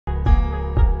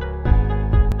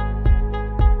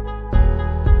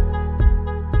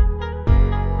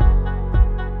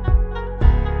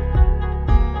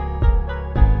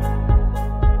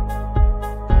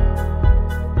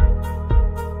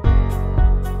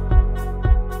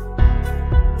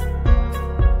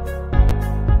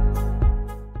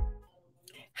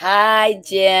Hi,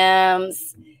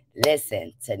 Gems.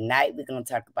 Listen, tonight we're going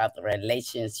to talk about the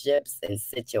relationships and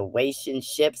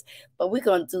situationships, but we're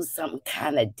going to do something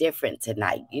kind of different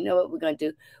tonight. You know what we're going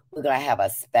to do? We're going to have a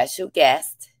special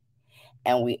guest,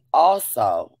 and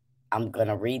I'm going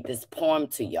to read this poem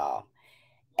to y'all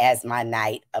as my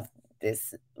night of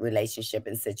this relationship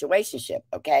and situationship.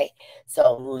 Okay.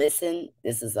 So listen,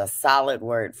 this is a solid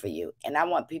word for you. And I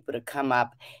want people to come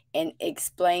up and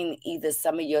explain either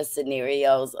some of your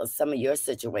scenarios or some of your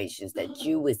situations that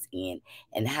you was in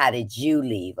and how did you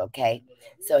leave. Okay.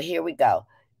 So here we go.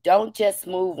 Don't just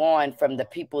move on from the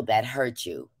people that hurt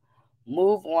you.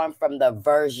 Move on from the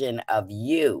version of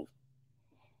you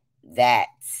that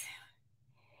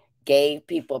gave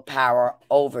people power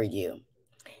over you.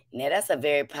 Now, that's a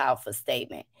very powerful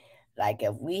statement. Like,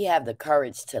 if we have the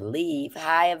courage to leave,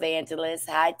 hi, Evangelist,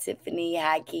 hi, Tiffany,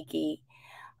 hi, Kiki.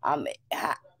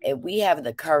 If we have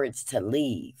the courage to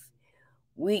leave,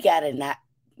 we got to not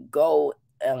go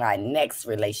in our next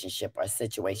relationship or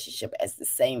situationship as the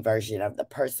same version of the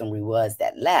person we was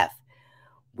that left.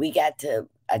 We got to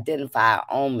identify our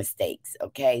own mistakes,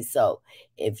 okay? So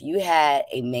if you had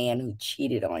a man who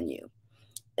cheated on you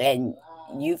and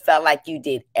you felt like you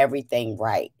did everything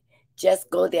right, just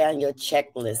go down your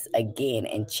checklist again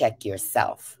and check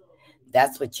yourself.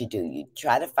 That's what you do. You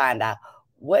try to find out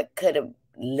what could have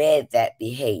led that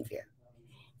behavior.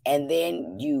 And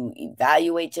then you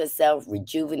evaluate yourself,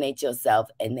 rejuvenate yourself,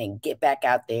 and then get back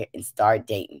out there and start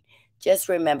dating. Just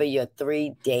remember your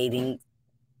three dating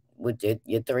with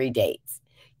your 3 dates.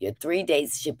 Your 3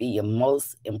 dates should be your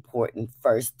most important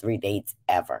first 3 dates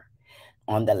ever.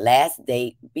 On the last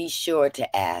date, be sure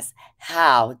to ask,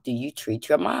 how do you treat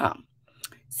your mom?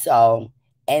 So,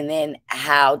 and then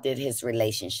how did his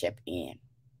relationship end?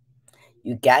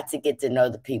 You got to get to know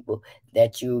the people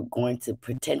that you're going to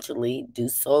potentially do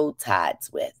soul ties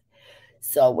with.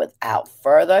 So without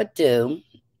further ado,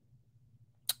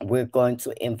 we're going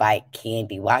to invite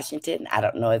Candy Washington. I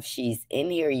don't know if she's in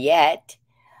here yet.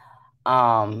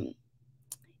 Karen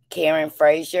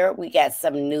Frazier, we got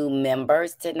some new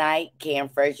members tonight. Karen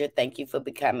Frazier, thank you for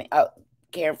becoming. Oh,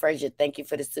 Karen Frazier, thank you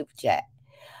for the super chat.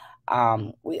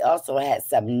 We also had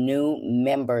some new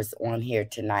members on here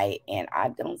tonight, and I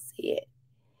don't see it.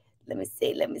 Let me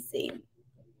see.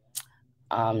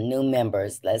 New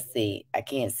members. Let's see. I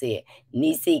can't see it.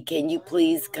 Nisi, can you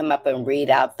please come up and read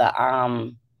out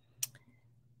the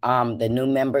new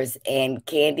members? And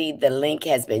Candy, the link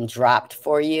has been dropped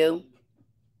for you.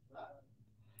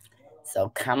 So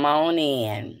come on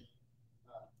in.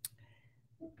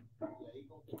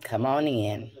 Come on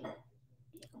in.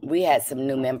 We had some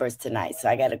new members tonight, so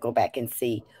I got to go back and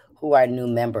see who our new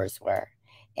members were.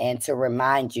 And to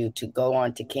remind you to go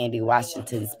on to Candy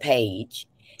Washington's page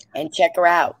and check her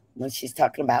out when she's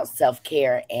talking about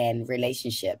self-care and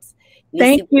relationships.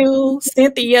 Thank you,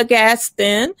 Cynthia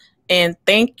Gaston. And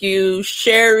thank you,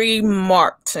 Sherry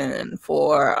Martin,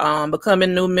 for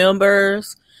becoming new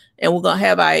members. And we're going to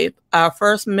have our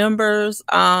first members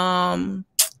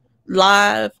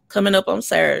live coming up on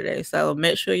Saturday. So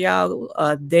make sure y'all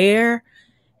are there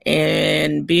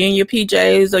and be in your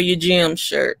PJs or your gym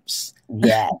shirts.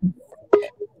 Yeah.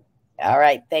 All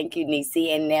right. Thank you,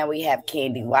 Nisi. And now we have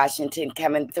Candy Washington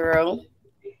coming through.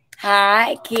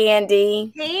 Hi,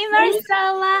 Candy. Hey,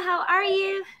 Marcella. How are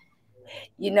you?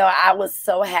 You know, I was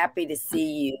so happy to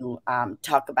see you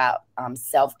talk about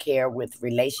self-care with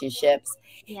relationships.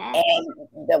 Yes. And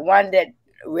the one that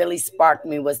really sparked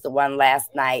me was the one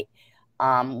last night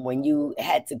when you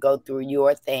had to go through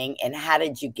your thing, and how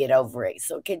did you get over it?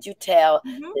 So could you tell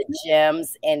the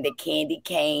gems and the candy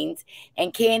canes?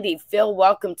 And Candy, feel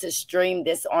welcome to stream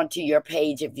this onto your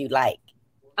page if you like.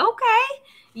 Okay.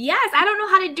 Yes, I don't know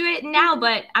how to do it now,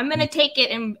 but I'm going to take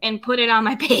it and put it on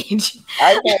my page.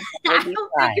 Okay. I hope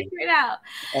I figure it out.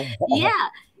 Yeah.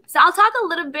 So I'll talk a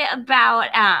little bit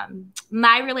about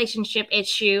my relationship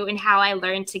issue and how I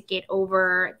learned to get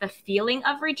over the feeling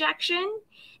of rejection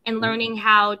and learning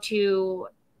how to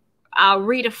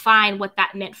redefine what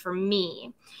that meant for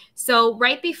me. So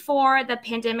right before the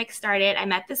pandemic started, I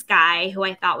met this guy who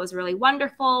I thought was really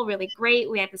wonderful, really great.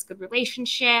 We had this good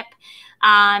relationship.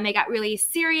 It got really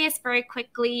serious very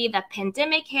quickly. The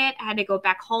pandemic hit. I had to go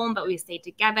back home, but we stayed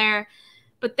together.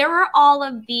 But there were all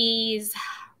of these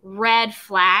red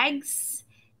flags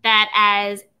that,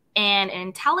 as an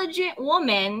intelligent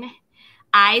woman,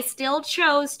 I still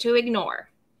chose to ignore.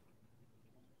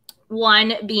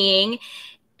 One being,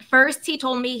 first, he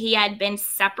told me he had been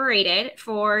separated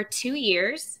for 2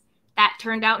 years. That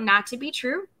turned out not to be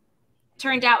true.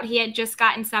 Turned out he had just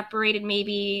gotten separated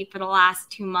maybe for the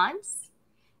last 2 months.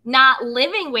 Not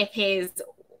living with his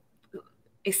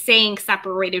saying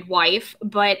separated wife,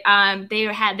 but they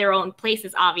had their own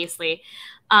places, obviously.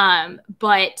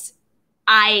 But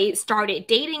I started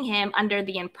dating him under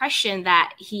the impression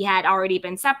that he had already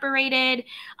been separated.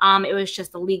 It was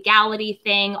just a legality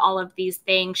thing, all of these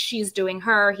things. She's doing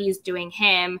her, he's doing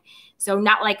him. So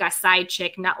not like a side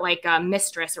chick, not like a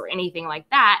mistress or anything like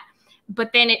that.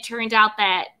 But then it turned out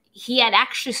that he had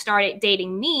actually started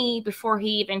dating me before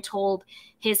he even told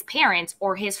his parents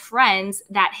or his friends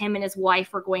that him and his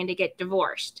wife were going to get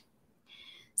divorced.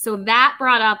 So that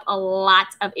brought up a lot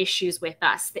of issues with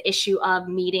us. The issue of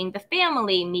meeting the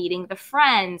family, meeting the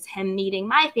friends, him meeting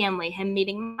my family, him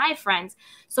meeting my friends.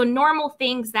 So normal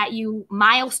things that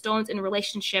milestones in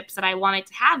relationships that I wanted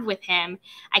to have with him,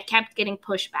 I kept getting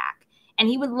pushback. And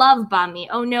he would love bomb me.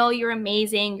 Oh no, you're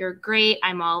amazing. You're great.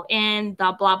 I'm all in.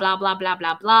 Blah, blah, blah, blah, blah,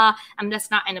 blah, blah. I'm just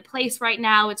not in a place right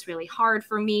now. It's really hard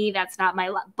for me. That's not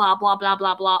my blah, blah, blah,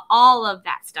 blah, blah. All of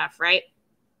that stuff, right?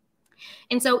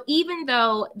 And so even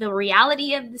though the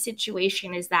reality of the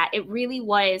situation is that it really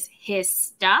was his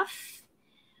stuff,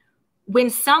 when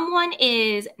someone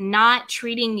is not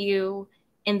treating you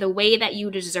in the way that you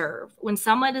deserve, when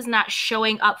someone is not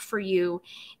showing up for you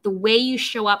the way you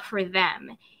show up for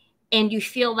them, and you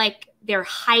feel like they're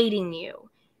hiding you,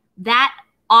 that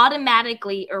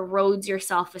automatically erodes your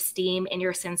self-esteem and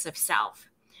your sense of self.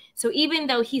 So even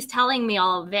though he's telling me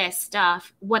all of this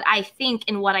stuff, what I think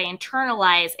and what I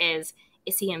internalize is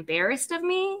he embarrassed of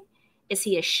me? Is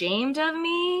he ashamed of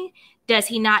me? Does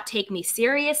he not take me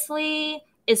seriously?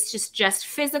 It's just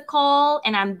physical,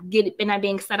 and I'm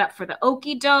being set up for the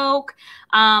okie doke.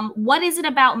 What is it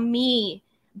about me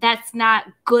that's not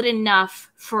good enough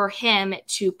for him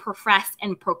to profess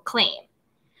and proclaim?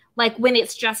 Like when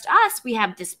it's just us, we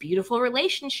have this beautiful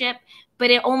relationship,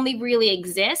 but it only really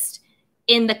exists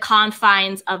in the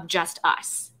confines of just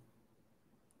us.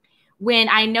 When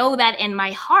I know that in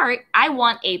my heart, I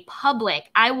want a public,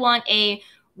 I want a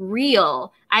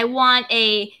real, I want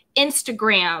a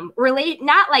Instagram,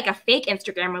 not like a fake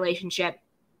Instagram relationship,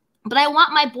 but I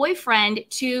want my boyfriend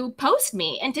to post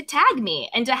me and to tag me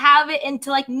and to have it and to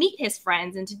like meet his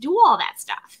friends and to do all that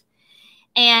stuff.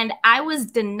 And I was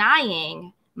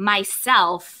denying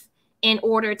myself in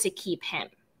order to keep him.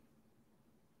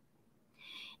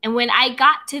 And when I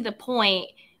got to the point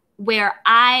where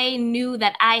I knew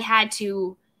that I had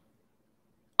to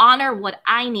honor what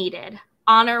I needed,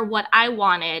 honor what I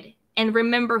wanted, and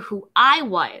remember who I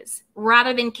was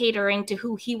rather than catering to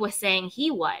who he was saying he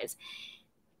was,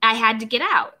 I had to get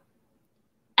out.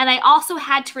 And I also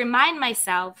had to remind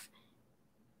myself,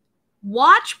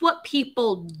 watch what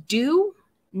people do,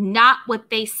 not what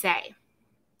they say.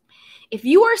 If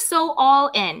you are so all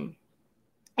in,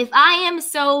 if I am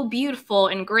so beautiful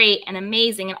and great and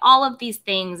amazing and all of these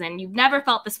things, and you've never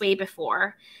felt this way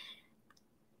before,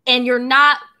 and you're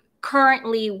not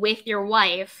currently with your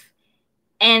wife,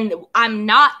 and I'm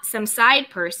not some side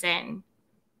person,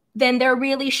 then there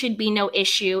really should be no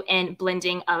issue in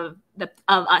blending of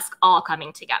us all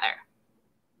coming together.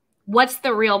 What's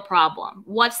the real problem?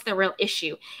 What's the real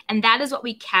issue? And that is what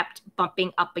we kept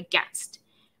bumping up against,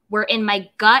 where in my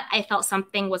gut, I felt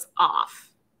something was off.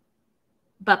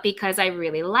 But because I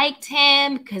really liked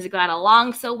him, because we got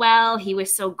along so well, he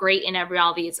was so great in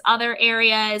all these other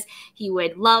areas, he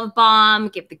would love bomb,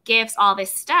 give the gifts, all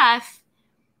this stuff,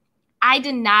 I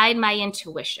denied my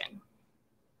intuition.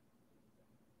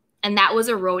 And that was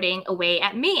eroding away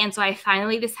at me. And so I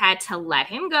finally just had to let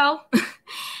him go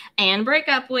and break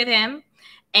up with him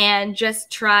and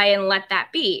just try and let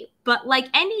that be. But like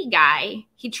any guy,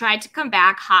 he tried to come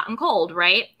back hot and cold,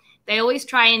 right? They always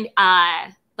try and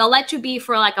they'll let you be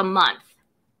for like a month,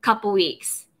 couple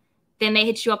weeks. Then they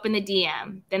hit you up in the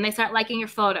DM. Then they start liking your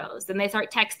photos. Then they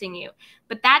start texting you.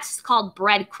 But that's called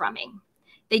breadcrumbing.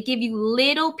 They give you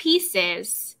little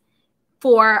pieces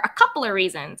for a couple of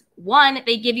reasons. One,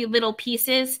 they give you little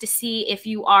pieces to see if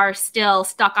you are still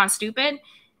stuck on stupid.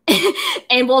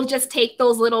 And we'll just take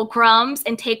those little crumbs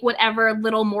and take whatever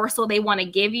little morsel they want to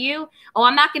give you. Oh,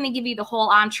 I'm not going to give you the whole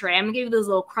entree. I'm going to give you those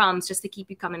little crumbs just to keep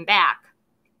you coming back.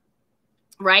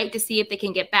 Right? To see if they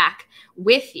can get back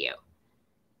with you.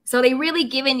 So they really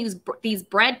giving you these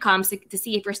breadcrumbs to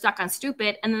see if you're stuck on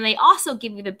stupid. And then they also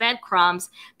give you the breadcrumbs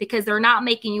because they're not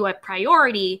making you a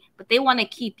priority, but they want to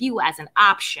keep you as an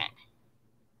option.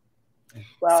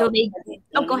 Well, so they,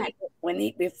 go ahead.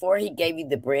 Before he gave you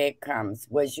the breadcrumbs,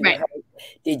 was you right.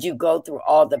 Did you go through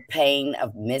all the pain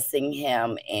of missing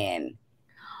him? And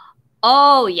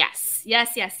oh, yes.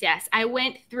 I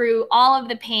went through all of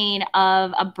the pain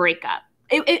of a breakup.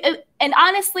 And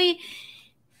honestly,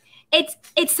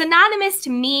 it's synonymous to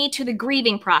me to the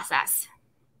grieving process.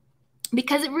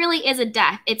 because it really is a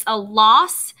death. It's a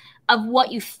loss of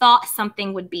what you thought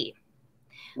something would be.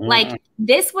 Like,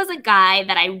 this was a guy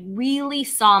that I really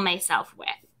saw myself with.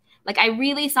 Like, I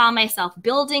really saw myself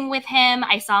building with him.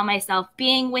 I saw myself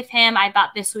being with him. I thought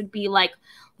this would be like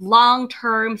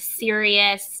long-term,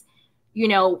 serious, you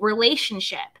know,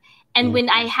 relationship. And when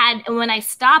I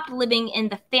stopped living in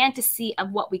the fantasy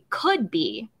of what we could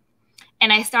be,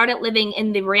 and I started living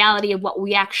in the reality of what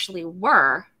we actually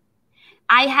were,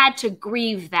 I had to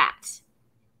grieve that.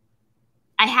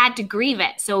 I had to grieve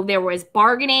it. So there was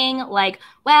bargaining, like,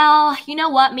 well, you know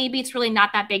what? Maybe it's really not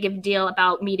that big of a deal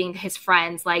about meeting his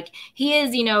friends. Like, he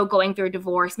is, you know, going through a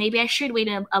divorce. Maybe I should wait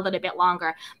a little bit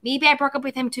longer. Maybe I broke up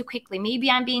with him too quickly. Maybe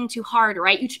I'm being too hard,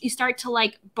 right? You start to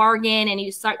like bargain, and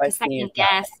you start to second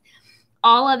guess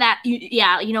all of that.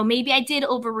 You know, maybe I did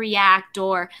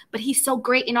overreact, but he's so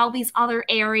great in all these other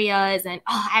areas, and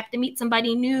I have to meet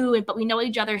somebody new, but we know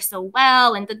each other so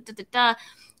well, and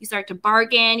You start to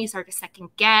bargain, you start to second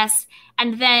guess.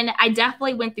 And then I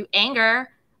definitely went through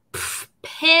anger,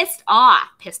 pissed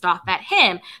off at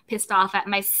him, pissed off at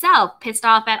myself, pissed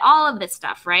off at all of this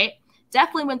stuff, right?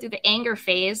 Definitely went through the anger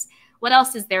phase. What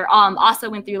else is there?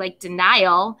 Also went through like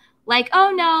denial, like,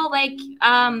 oh no, like,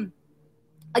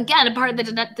 again, a part of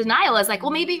the denial is like, well,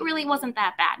 maybe it really wasn't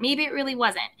that bad. Maybe it really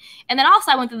wasn't. And then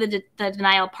also I went through the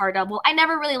denial part of, well, I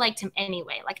never really liked him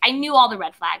anyway. Like, I knew all the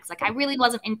red flags. Like, I really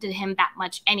wasn't into him that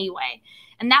much anyway.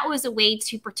 And that was a way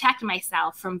to protect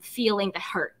myself from feeling the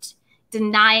hurt,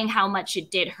 denying how much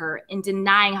it did hurt, and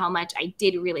denying how much I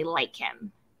did really like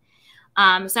him.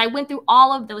 So I went through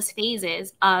all of those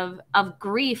phases of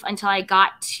grief until I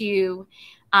got to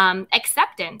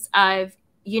acceptance of,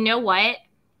 you know what?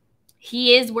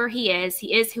 He is where he is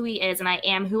who he is, and I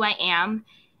am who I am.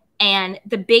 And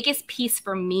the biggest piece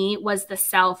for me was the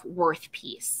self-worth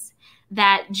piece,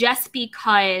 that just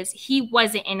because he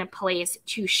wasn't in a place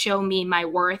to show me my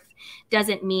worth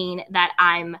doesn't mean that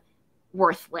I'm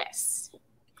worthless.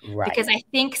 Right. Because I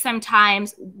think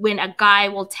sometimes when a guy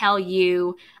will tell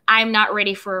you, I'm not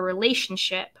ready for a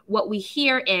relationship, what we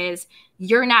hear is,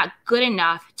 you're not good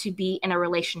enough to be in a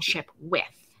relationship with.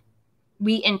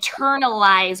 We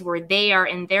internalize where they are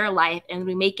in their life, and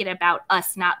we make it about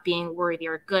us not being worthy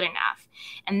or good enough.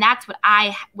 And that's what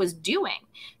I was doing.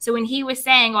 So when he was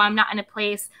saying, oh, I'm not in a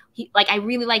place, I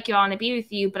really like you, I want to be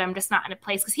with you, but I'm just not in a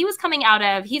place, because he was coming out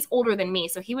of, he's older than me,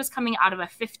 so he was coming out of a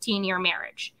 15-year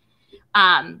marriage.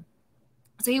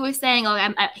 So he was saying,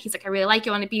 he's like, I really like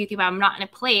you, I want to be with you, but I'm not in a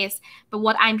place. But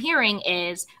what I'm hearing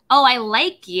is, oh, I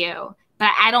like you, but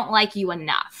I don't like you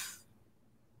enough.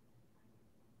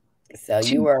 So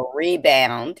you were a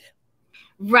rebound.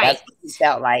 Right. That's what you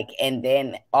felt like. And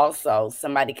then also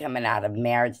somebody coming out of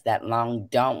marriage that long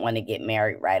don't want to get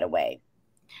married right away.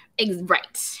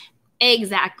 Right.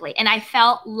 Exactly. And I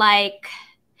felt like,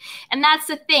 and that's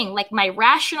the thing, like my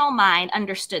rational mind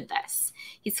understood this.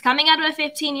 He's coming out of a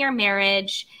 15-year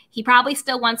marriage. He probably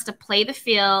still wants to play the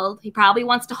field. He probably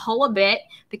wants to hoe a bit,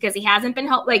 because he hasn't been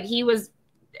like, he was,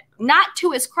 not to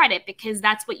his credit, because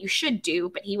that's what you should do,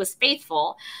 but he was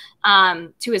faithful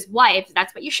to his wife.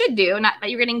 That's what you should do. Not that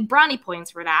you're getting brownie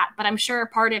points for that, but I'm sure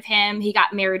part of him, he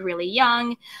got married really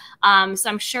young. So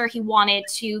I'm sure he wanted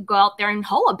to go out there and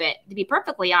hoe a bit, to be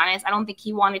perfectly honest. I don't think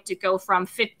he wanted to go from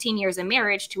 15 years of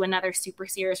marriage to another super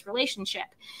serious relationship.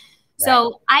 Right.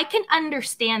 So I can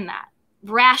understand that.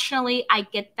 Rationally, I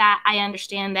get that. I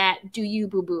understand that. Do you,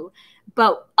 boo-boo?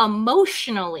 But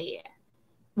emotionally,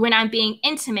 when I'm being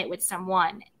intimate with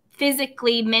someone,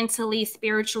 physically, mentally,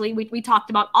 spiritually, we talked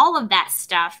about all of that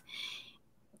stuff.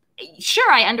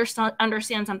 Sure, I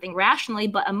understand something rationally,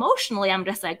 but emotionally, I'm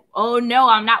just like, oh no,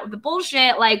 I'm not with the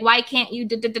bullshit. Like, why can't you?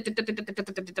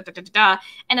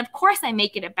 And of course, I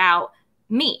make it about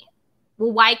me.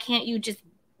 Well, why can't you just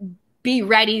be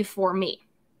ready for me?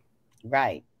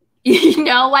 Right. You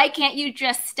know, why can't you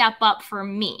just step up for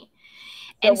me?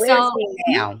 And where's he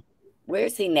now?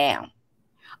 Where's he now?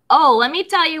 Oh, let me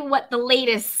tell you what the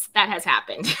latest that has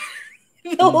happened.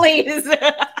 The latest.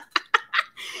 Let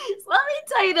me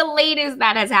tell you the latest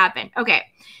that has happened. Okay.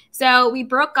 So we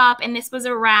broke up, and this was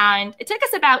around, it took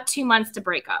us about 2 months to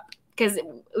break up, because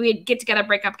we'd get together,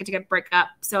 break up.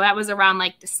 So that was around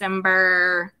like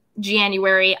December,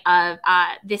 January of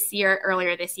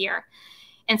earlier this year.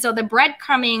 And so the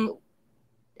breadcrumbing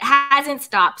hasn't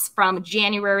stopped from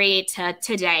January to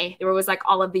today. There was like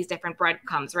all of these different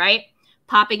breadcrumbs, right?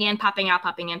 Popping in, popping out,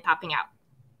 popping in, popping out.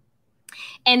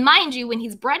 And mind you, when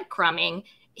he's breadcrumbing,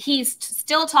 he's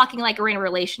still talking like we're in a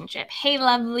relationship. Hey,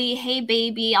 lovely. Hey,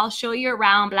 baby. I'll show you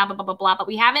around, blah, blah, blah, blah, blah. But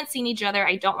we haven't seen each other.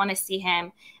 I don't want to see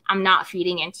him. I'm not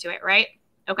feeding into it, right?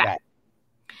 Okay. Right.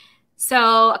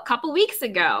 So a couple weeks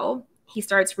ago, he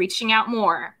starts reaching out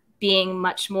more, being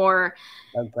much more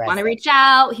want to Aggressive. reach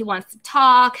out. He wants to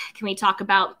talk. Can we talk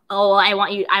about, oh, I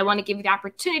want to give you the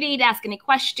opportunity to ask any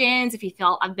questions if you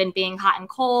feel I've been being hot and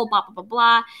cold, blah, blah, blah,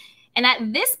 blah. And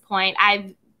at this point,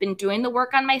 I've been doing the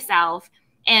work on myself.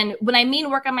 And when I mean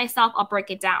work on myself, I'll break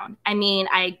it down. I mean,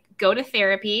 I go to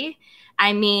therapy.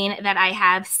 I mean that I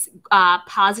have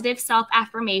positive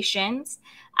self-affirmations.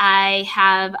 I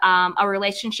have a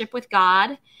relationship with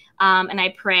God, and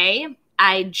I pray.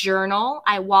 I journal.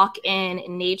 I walk in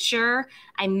nature.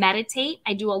 I meditate.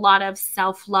 I do a lot of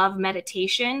self-love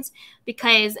meditations,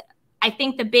 because I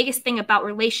think the biggest thing about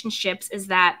relationships is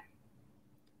that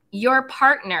your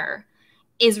partner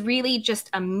is really just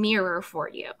a mirror for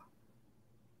you.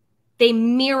 They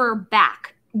mirror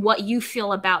back what you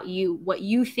feel about you, what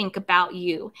you think about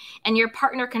you. And your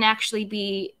partner can actually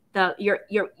be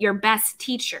your best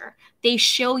teacher. They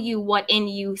show you what in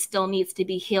you still needs to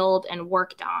be healed and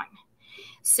worked on.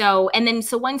 So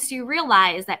once you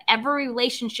realize that every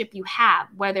relationship you have,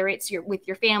 whether it's with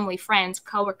your family, friends,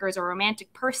 coworkers, or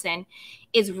romantic person,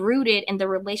 is rooted in the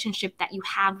relationship that you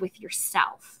have with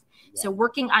yourself. Yeah. So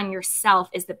working on yourself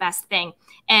is the best thing.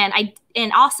 And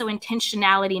also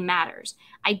intentionality matters.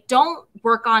 I don't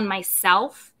work on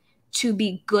myself to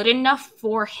be good enough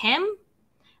for him.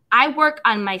 I work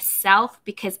on myself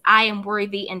because I am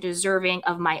worthy and deserving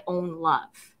of my own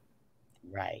love.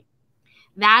 Right.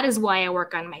 That is why I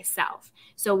work on myself.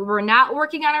 So we're not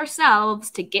working on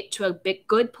ourselves to get to a big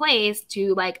good place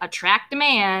to like attract a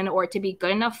man or to be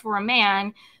good enough for a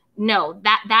man. No,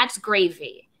 that's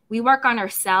gravy. We work on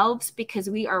ourselves because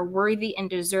we are worthy and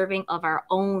deserving of our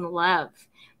own love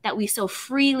that we so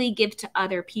freely give to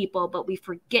other people, but we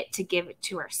forget to give it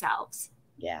to ourselves.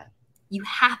 Yeah. You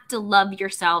have to love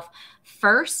yourself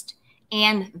first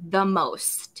and the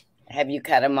most. Have you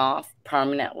cut him off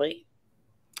permanently?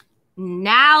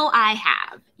 Now I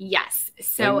have, yes.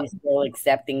 So are you still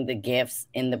accepting the gifts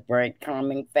in the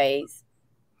breadcrumbing phase?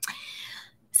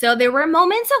 So there were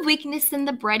moments of weakness in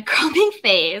the breadcrumbing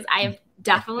phase. I am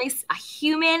definitely a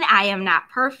human. I am not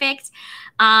perfect,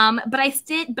 but I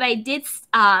did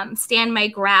stand my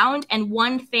ground. And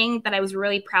one thing that I was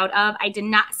really proud of, I did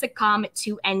not succumb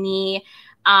to any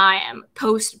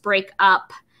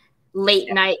post-breakup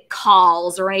late night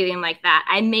calls or anything like that.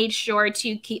 I made sure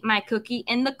to keep my cookie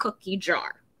in the cookie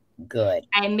jar. Good.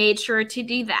 I made sure to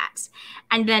do that.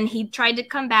 And then he tried to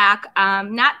come back,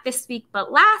 not this week,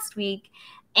 but last week.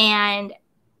 And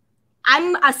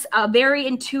I'm a very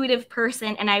intuitive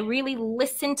person, and I really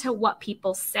listen to what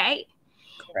people say.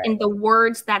 Correct. And the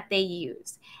words that they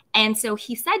use. And so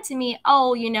he said to me,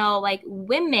 oh, like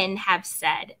women have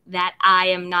said that I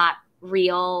am not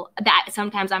real, that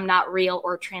sometimes I'm not real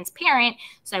or transparent.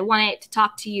 So I wanted to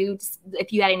talk to you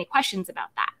if you had any questions about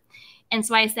that. And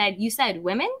so I said, you said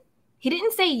women? He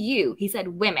didn't say you, he said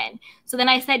women. So then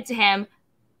I said to him,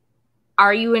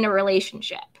 are you in a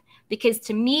relationship? Because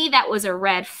to me, that was a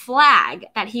red flag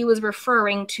that he was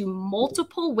referring to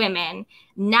multiple women,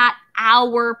 not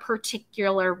our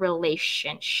particular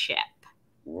relationship.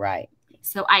 Right.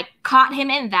 So I caught him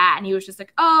in that, and he was just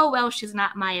like, oh, well, she's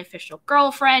not my official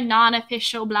girlfriend,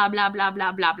 non-official, blah, blah, blah,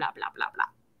 blah, blah, blah, blah, blah,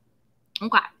 blah.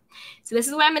 Okay. So this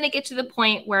is where I'm going to get to the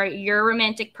point where your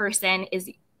romantic person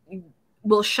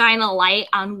will shine a light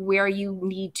on where you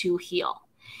need to heal.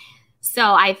 So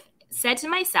I've said to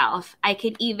myself, I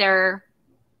could either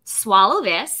swallow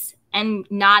this and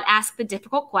not ask the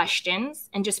difficult questions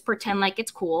and just pretend like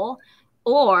it's cool,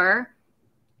 or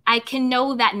I can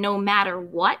know that no matter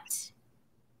what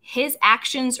his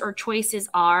actions or choices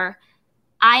are,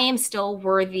 I am still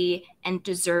worthy and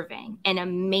deserving and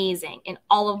amazing and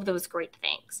all of those great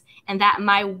things. And that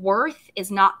my worth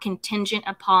is not contingent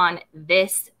upon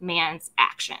this man's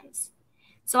actions.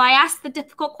 So I asked the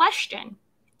difficult question.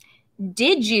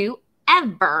 Did you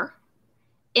ever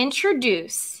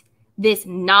introduce this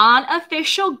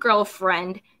non-official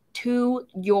girlfriend to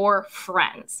your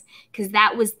friends? Because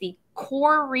that was the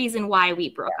core reason why we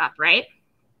broke up, right?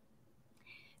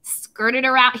 Skirted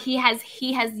around. He has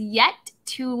yet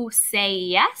to say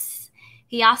yes.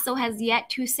 He also has yet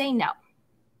to say no.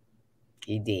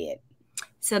 He did.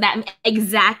 So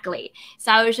exactly.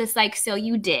 So I was just like, so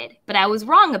you did, but I was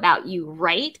wrong about you,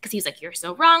 right? Because he's like, you're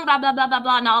so wrong, blah, blah, blah, blah,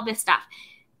 blah, and all this stuff.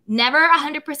 Never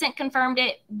 100% confirmed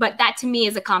it, but that to me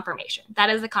is a confirmation.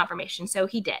 That is a confirmation. So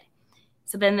he did.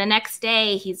 So then the next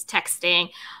day he's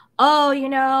texting, oh,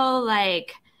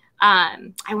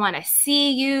 I want to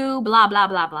see you, blah, blah,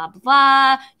 blah, blah,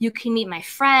 blah. You can meet my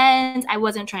friends. I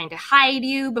wasn't trying to hide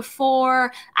you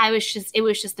before. It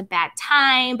was just a bad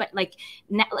time. But like,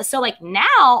 so like now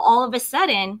all of a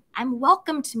sudden I'm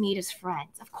welcome to meet his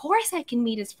friends. Of course I can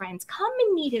meet his friends. Come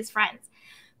and meet his friends.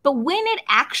 But when it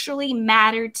actually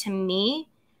mattered to me,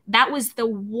 that was the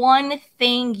one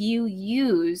thing you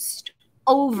used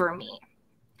over me.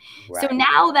 Right. So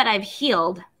now that I've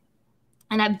healed,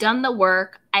 and I've done the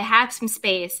work, I have some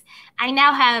space, I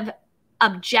now have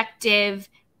objective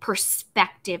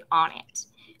perspective on it.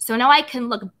 So now I can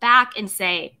look back and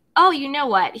say, oh, you know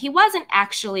what? He wasn't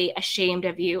actually ashamed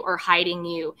of you or hiding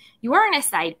you. You weren't a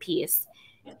side piece.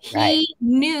 He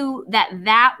knew that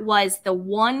that was the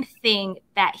one thing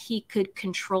that he could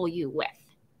control you with.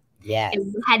 Yes.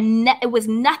 It was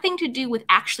nothing to do with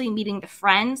actually meeting the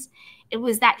friends. It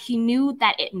was that he knew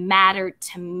that it mattered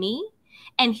to me.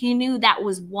 And he knew that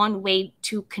was one way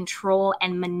to control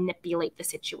and manipulate the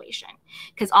situation.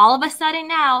 Because all of a sudden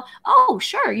now, oh,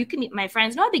 sure, you can meet my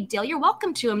friends. No big deal. You're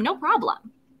welcome to them. No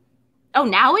problem. Oh,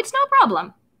 now it's no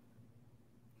problem.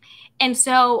 And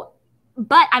so,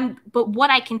 but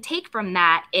what I can take from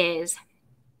that is,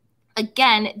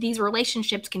 again, these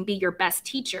relationships can be your best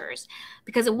teachers,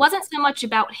 because it wasn't so much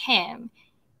about him.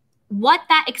 What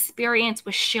that experience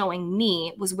was showing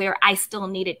me was where I still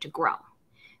needed to grow,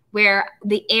 where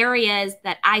the areas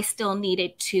that I still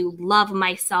needed to love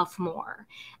myself more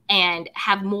and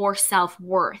have more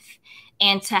self-worth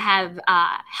and to have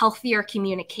healthier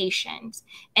communications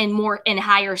and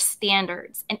higher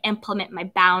standards and implement my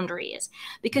boundaries.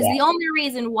 Because the only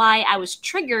reason why I was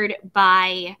triggered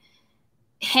by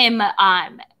him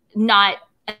not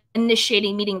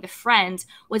initiating meeting the friends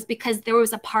was because there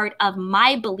was a part of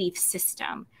my belief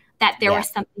system that there was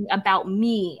something about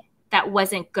me that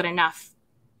wasn't good enough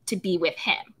to be with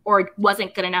him, or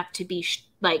wasn't good enough to be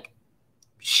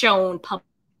shown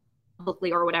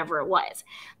publicly or whatever it was.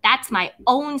 That's my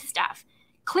own stuff,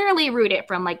 clearly rooted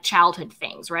from like childhood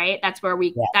things, right? That's where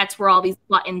that's where all these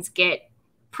buttons get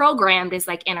programmed, is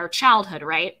like in our childhood,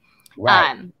 right?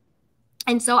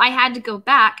 And so I had to go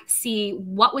back, see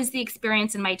what was the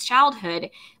experience in my childhood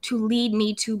to lead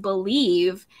me to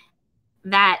believe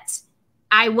that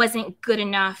I wasn't good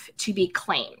enough to be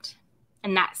claimed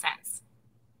in that sense.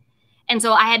 And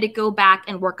so I had to go back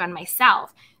and work on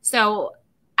myself. So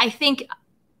I think,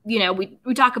 you know, we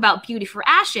talk about beauty for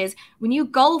ashes. When you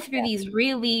go through these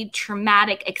really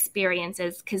traumatic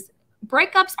experiences, because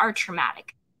breakups are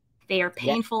traumatic. They are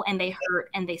painful and they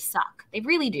hurt and they suck. They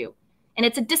really do. And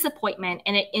it's a disappointment,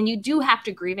 and you do have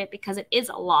to grieve it because it is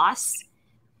a loss.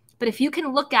 But if you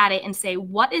can look at it and say,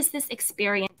 what is this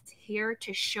experience here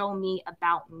to show me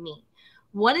about me?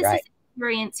 What is this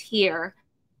experience here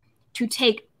to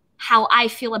take how I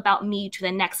feel about me to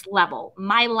the next level,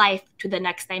 my life to the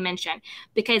next dimension?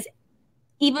 Because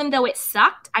even though it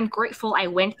sucked, I'm grateful I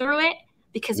went through it,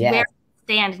 because where I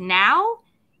stand now,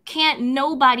 can't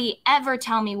nobody ever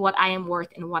tell me what I am worth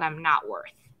and what I'm not worth.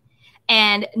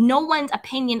 And no one's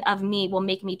opinion of me will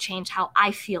make me change how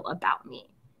I feel about me.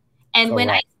 And when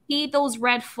I see those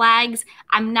red flags,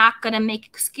 I'm not going to make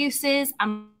excuses.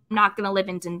 I'm not going to live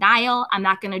in denial. I'm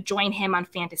not going to join him on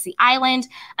Fantasy Island.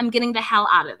 I'm getting the hell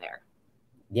out of there.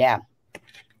 Yeah.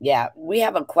 Yeah. We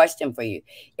have a question for you.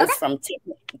 It's from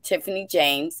Tiffany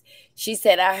James. She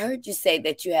said, I heard you say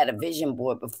that you had a vision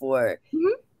board before.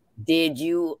 Did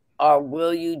you or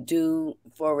will you do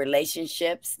for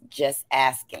relationships? Just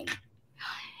asking.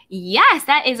 Yes,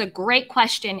 that is a great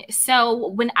question. So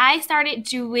when I started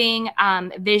doing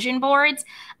vision boards,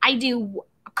 I do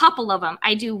a couple of them.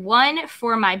 I do one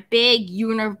for my big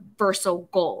universal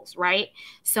goals, right?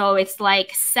 So it's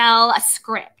like sell a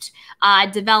script,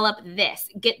 develop this,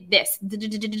 get this,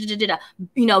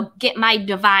 you know, get my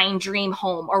divine dream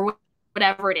home, or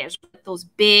whatever it is. Those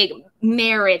big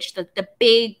marriage, the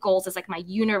big goals is like my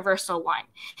universal one.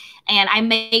 And I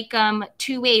make them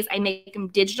two ways. I make them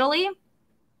digitally.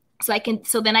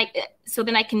 So then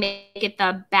I can make it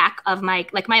the back of my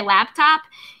laptop.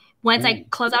 Once I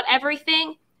close out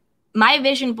everything, my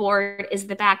vision board is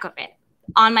the back of it.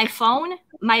 On my phone,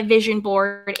 my vision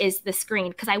board is the screen,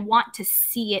 because I want to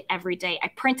see it every day. I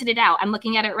printed it out. I'm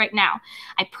looking at it right now.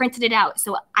 I printed it out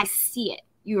so I see it.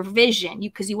 Your vision,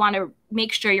 because you want to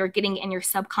make sure you're getting it in your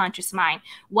subconscious mind.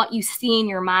 What you see in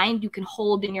your mind, you can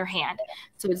hold in your hand.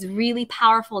 So it's really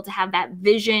powerful to have that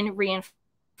vision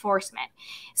reinforcement.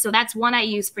 So that's one I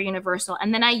use for universal.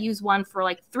 And then I use one for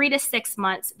like 3 to 6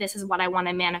 months. This is what I want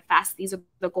to manifest. These are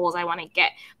the goals I want to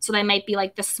get. So they might be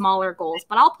like the smaller goals,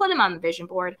 but I'll put them on the vision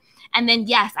board. And then,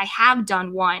 yes, I have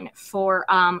done one for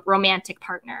romantic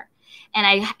partner.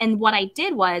 And what I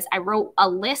did was I wrote a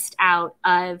list out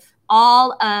of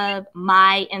all of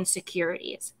my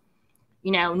insecurities,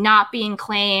 you know, not being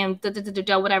claimed,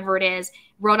 whatever it is,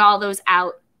 wrote all those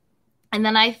out. And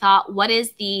then I thought, what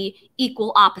is the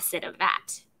equal opposite of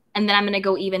that? And then I'm going to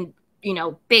go even, you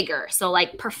know, bigger. So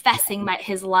like professing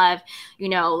his love, you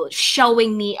know,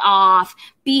 showing me off,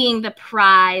 being the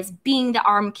prize, being the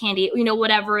arm candy, you know,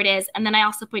 whatever it is. And then I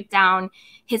also put down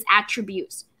his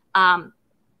attributes,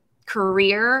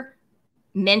 career,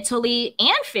 mentally,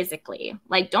 and physically.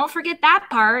 Like, don't forget that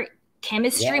part.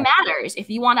 Chemistry matters. If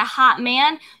you want a hot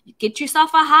man, get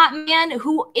yourself a hot man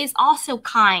who is also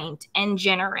kind and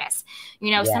generous. You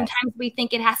know, sometimes we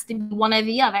think it has to be one or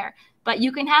the other, but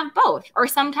you can have both. Or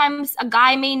sometimes a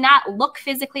guy may not look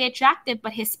physically attractive,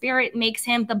 but his spirit makes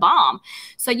him the bomb.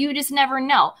 So you just never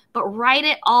know. But write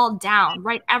it all down.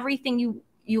 Write everything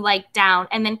you like down,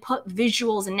 and then put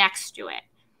visuals next to it.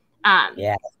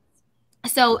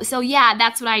 So yeah,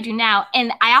 that's what I do now.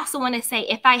 And I also want to say,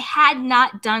 if I had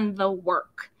not done the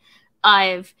work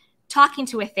of talking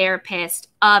to a therapist,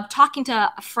 of talking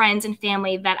to friends and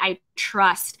family that I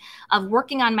trust, of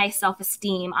working on my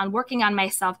self-esteem, on working on my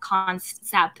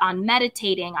self-concept, on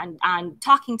meditating, on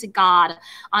talking to God,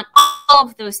 on all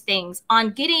of those things,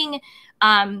 on getting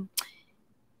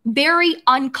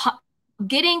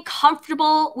getting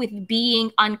comfortable with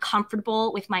being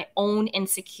uncomfortable with my own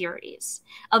insecurities,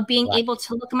 of being able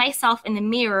to look myself in the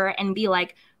mirror and be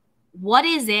like, what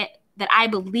is it that I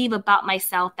believe about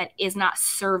myself that is not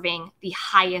serving the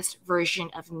highest version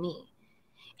of me?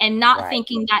 And not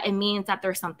thinking that it means that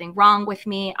there's something wrong with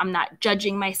me. I'm not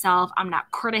judging myself. I'm not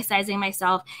criticizing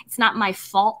myself. It's not my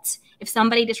fault. If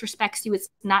somebody disrespects you, it's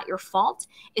not your fault.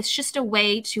 It's just a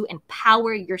way to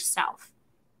empower yourself.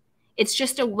 It's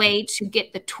just a way to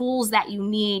get the tools that you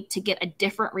need to get a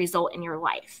different result in your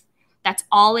life. That's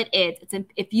all it is.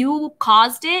 If you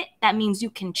caused it, that means you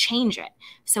can change it.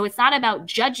 So it's not about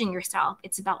judging yourself.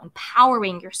 It's about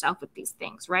empowering yourself with these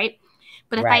things, right?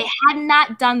 But if I had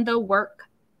not done the work,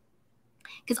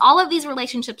 because all of these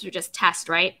relationships are just tests,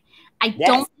 right? I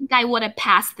don't think I would have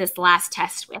passed this last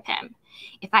test with him.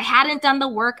 If I hadn't done the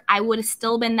work, I would have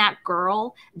still been that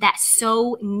girl that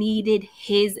so needed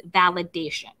his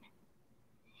validation.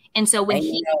 And so when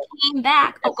he came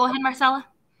back, go ahead, Marcella.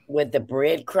 With the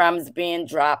breadcrumbs being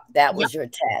dropped, that was your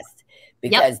test.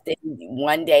 Because then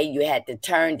one day you had to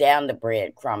turn down the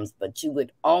breadcrumbs, but you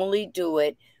would only do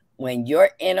it when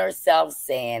your inner self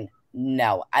saying,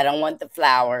 no, I don't want the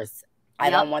flowers. I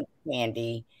don't want the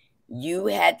candy. You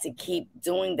had to keep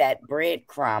doing that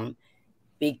breadcrumb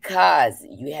because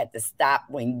you had to stop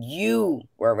when you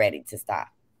were ready to stop.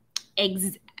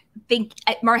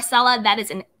 Marcella, that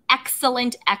is an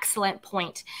excellent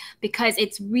point, because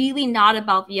it's really not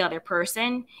about the other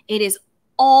person. It is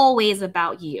always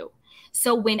about you.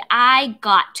 So when I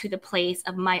got to the place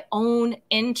of my own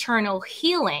internal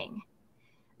healing,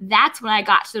 that's when I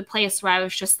got to the place where I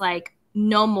was just like,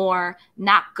 no more,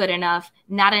 not good enough,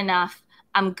 not enough.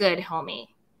 I'm good, homie.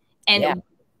 And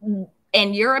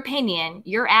your opinion,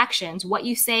 your actions, what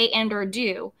you say and or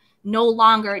do no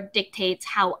longer dictates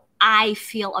how I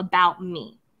feel about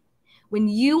me. When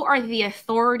you are the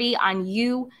authority on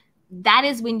you, that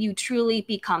is when you truly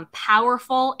become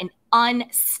powerful and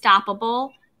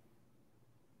unstoppable.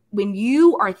 When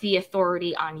you are the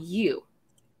authority on you.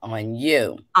 On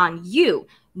you. On you.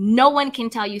 No one can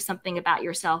tell you something about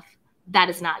yourself that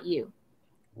is not you.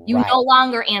 You no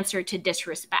longer answer to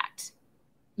disrespect.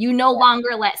 You no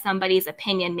longer let somebody's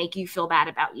opinion make you feel bad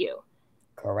about you.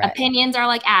 Correct. Opinions are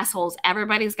like assholes.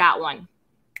 Everybody's got one.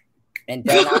 And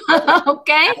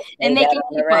okay, and they can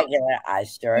keep up. I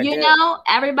sure do. You know,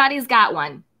 everybody's got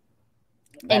one,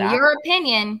 and your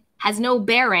opinion has no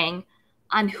bearing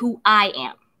on who I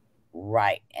am.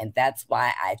 Right, and that's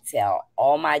why I tell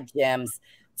all my gems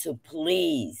to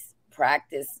please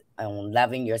practice on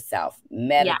loving yourself,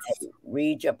 meditate,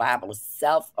 read your Bible,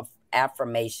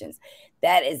 self-affirmations.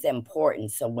 That is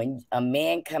important. So when a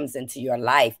man comes into your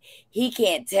life, he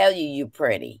can't tell you you're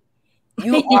pretty.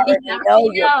 You already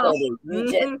know you're pretty.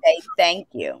 You just say thank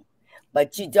you.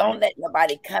 But you don't let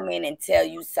nobody come in and tell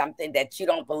you something that you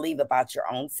don't believe about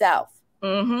your own self.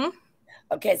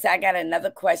 Okay, so I got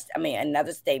another question.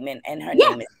 Another statement, and her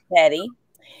name is Betty.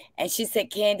 And she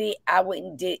said, Candy, I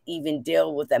wouldn't even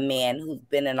deal with a man who's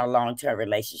been in a long-term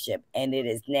relationship and it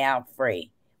is now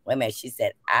free. Wait a minute. She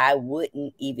said, I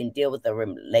wouldn't even deal with a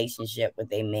relationship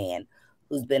with a man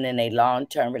who's been in a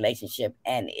long-term relationship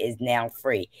and is now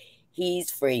free.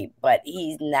 He's free, but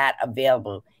he's not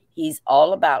available. He's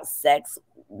all about sex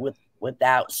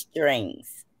without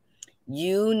strings.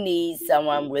 You need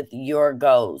someone with your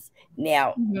goals.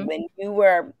 Now, when you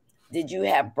were Did you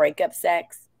have breakup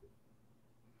sex?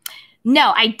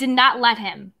 No, I did not let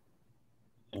him.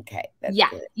 Okay. That's yeah.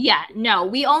 good. Yeah. No,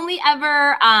 we only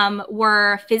ever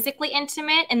were physically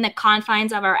intimate in the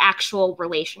confines of our actual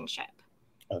relationship.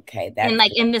 Okay. That's And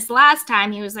like good. in this last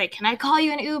time, he was like, "Can I call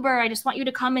you an Uber? I just want you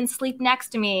to come and sleep next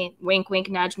to me." Wink, wink,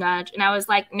 nudge, nudge. And I was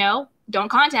like, "No, don't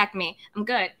contact me. I'm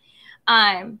good."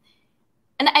 And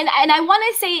I want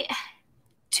to say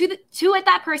to what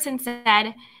that person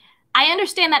said, I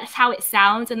understand that's how it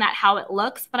sounds and that how it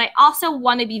looks, but I also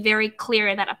want to be very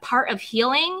clear that a part of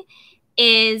healing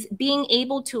is being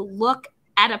able to look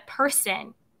at a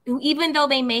person who, even though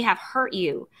they may have hurt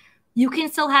you, you can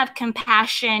still have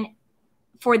compassion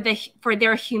for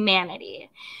their humanity.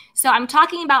 So I'm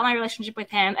talking about my relationship with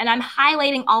him, and I'm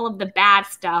highlighting all of the bad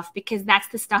stuff because that's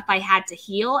the stuff I had to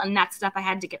heal and that's stuff I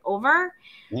had to get over.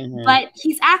 Mm-hmm. But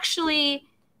he's actually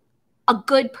a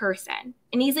good person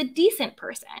and he's a decent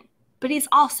person, but he's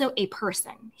also a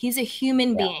person. He's a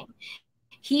human being.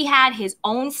 He had his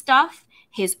own stuff,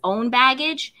 his own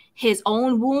baggage, his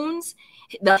own wounds,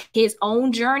 his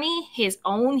own journey, his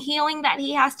own healing that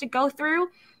he has to go through.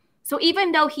 So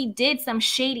even though he did some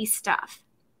shady stuff,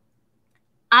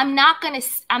 I'm not gonna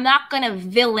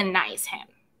villainize him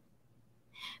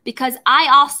because I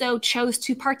also chose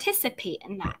to participate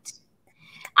in that.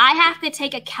 I have to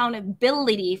take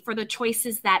accountability for the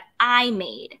choices that I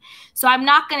made. So I'm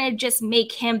not going to just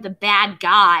make him the bad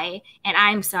guy and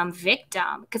I'm some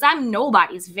victim because I'm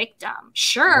nobody's victim.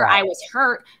 Sure, Right. I was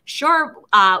hurt. Sure,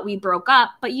 we broke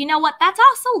up. But you know what? That's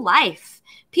also life.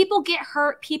 People get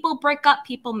hurt. People break up.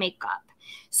 People make up.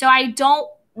 So I don't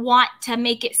want to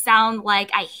make it sound like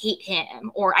I hate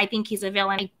him or I think he's a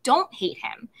villain. I don't hate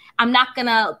him. I'm not going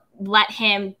to let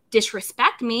him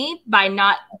disrespect me by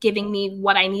not giving me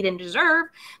what I need and deserve,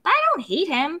 but I don't hate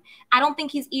him. I don't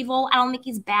think he's evil. I don't think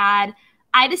he's bad.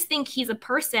 I just think he's a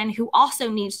person who also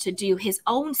needs to do his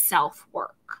own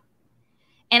self-work.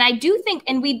 And I do think,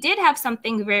 and we did have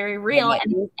something very real.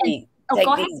 Nisi,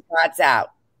 take these bots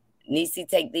out. Nisi,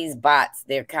 take these bots.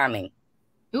 They're coming.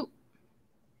 Ooh.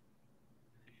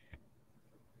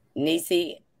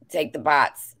 Nisi, take the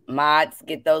bots. Mods,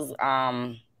 get those.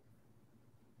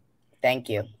 Thank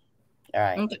you. All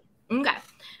right. Okay.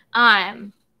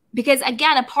 Because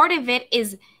again, a part of it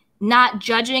is not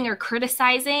judging or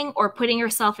criticizing or putting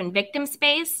yourself in victim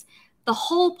space. The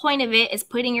whole point of it is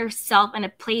putting yourself in a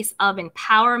place of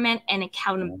empowerment and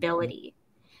accountability.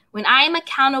 When I am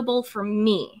accountable for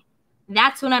me,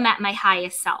 that's when I'm at my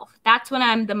highest self. That's when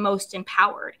I'm the most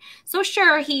empowered. So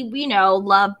sure, he,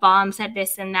 love bombs, said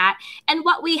this and that. And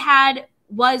what we had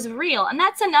was real. And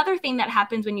that's another thing that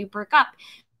happens when you break up.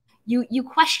 You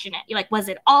question it. You're like, was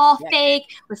it all fake?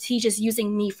 Was he just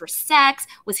using me for sex?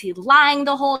 Was he lying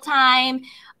the whole time?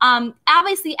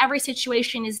 Obviously, every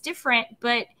situation is different,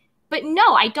 but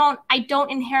no, I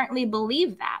don't inherently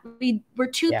believe that. We're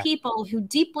two people who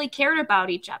deeply cared about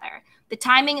each other. The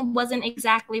timing wasn't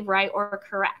exactly right or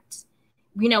correct.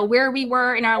 Where we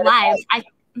were in our lives.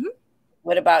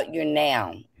 What about you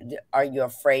now? Are you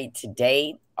afraid to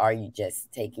date? Are you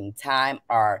just taking time?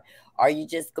 Or are you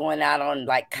just going out on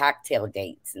like cocktail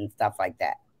dates and stuff like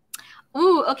that?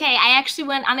 Ooh, okay. I actually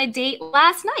went on a date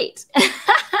last night.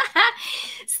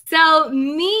 So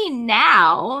me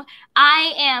now,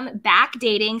 I am back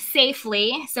dating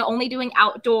safely. So only doing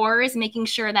outdoors, making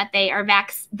sure that they are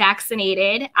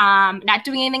vaccinated, not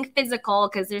doing anything physical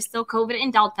because there's still COVID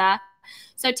and Delta.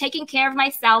 So taking care of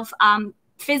myself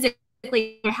physically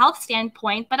from a health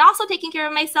standpoint, but also taking care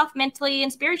of myself mentally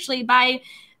and spiritually by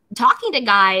talking to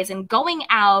guys and going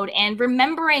out and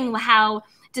remembering how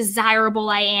desirable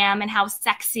I am and how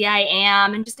sexy I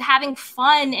am and just having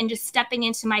fun and just stepping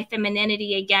into my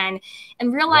femininity again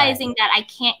and realizing that I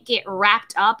can't get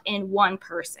wrapped up in one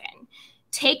person.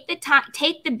 Take the time,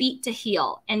 take the beat to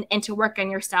heal and to work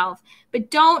on yourself, but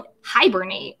don't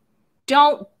hibernate.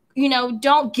 Don't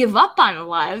give up on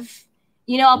love.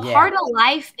 Part of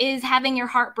life is having your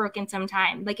heart broken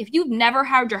sometime. Like if you've never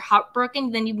had your heart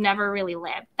broken, then you've never really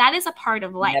lived. That is a part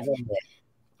of life.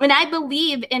 And I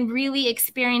believe in really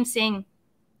experiencing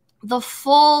the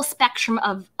full spectrum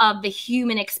of the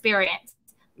human experience.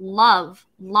 Love,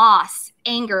 loss,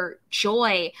 anger,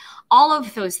 joy, all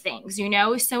of those things,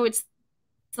 So it's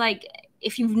like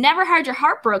if you've never had your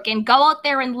heart broken, go out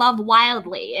there and love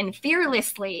wildly and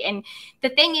fearlessly. And the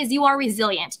thing is, you are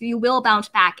resilient. You will bounce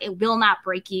back. It will not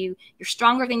break you. You're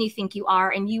stronger than you think you are.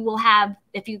 And you will have,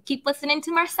 if you keep listening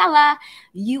to Marcella,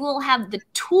 you will have the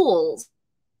tools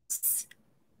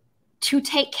to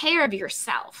take care of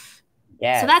yourself.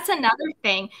 Yes. So that's another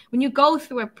thing. When you go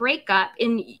through a breakup,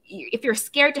 and if you're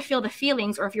scared to feel the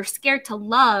feelings, or if you're scared to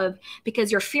love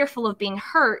because you're fearful of being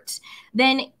hurt,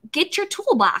 then get your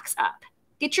toolbox up.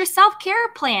 Get your self-care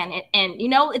plan. And you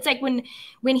know, it's like when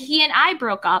he and I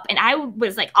broke up, and I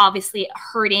was like obviously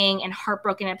hurting and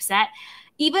heartbroken and upset,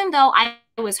 even though I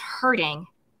was hurting,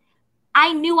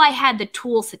 I knew I had the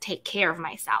tools to take care of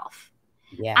myself.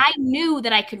 Yeah. I knew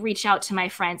that I could reach out to my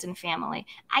friends and family.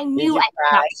 I knew Did you I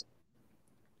cry?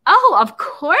 Oh, of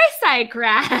course I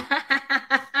cried.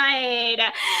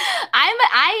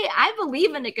 I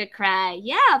believe in a good cry.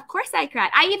 Yeah, of course I cried.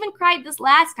 I even cried this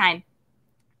last time.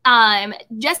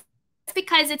 Just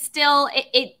because it's still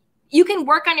you can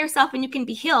work on yourself and you can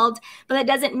be healed, but that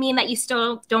doesn't mean that you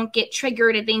still don't get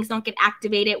triggered and things don't get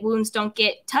activated, wounds don't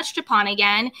get touched upon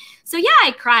again. So yeah,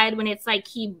 I cried when it's like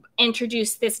he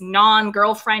introduced this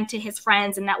non-girlfriend to his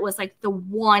friends, and that was like the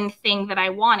one thing that I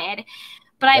wanted.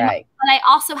 But I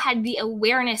also had the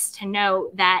awareness to know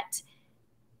that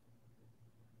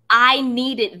I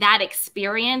needed that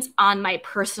experience on my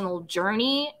personal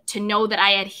journey to know that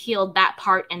I had healed that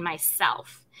part in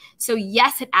myself. So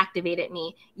yes, it activated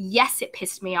me. Yes, it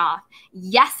pissed me off.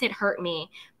 Yes, it hurt me.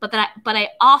 But I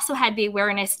also had the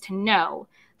awareness to know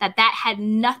that that had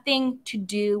nothing to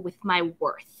do with my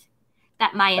worth.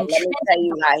 That my intrinsic. Let me tell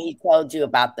you how he told you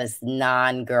about this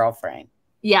non-girlfriend.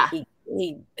 Yeah.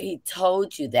 He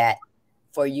told you that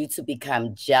for you to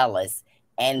become jealous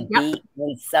and be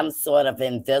in some sort of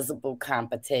invisible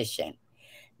competition.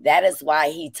 That is why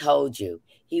he told you.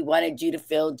 He wanted you to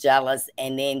feel jealous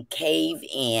and then cave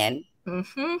in,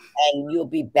 and you'll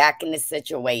be back in the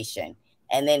situation.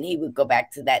 And then he would go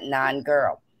back to that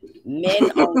non-girl.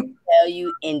 Men only tell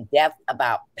you in depth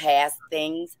about past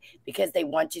things because they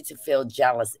want you to feel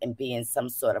jealous and be in some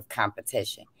sort of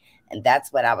competition. And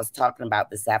that's what I was talking about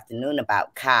this afternoon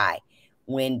about Kai.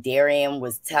 When Darian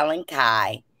was telling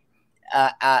Kai,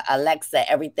 Alexa,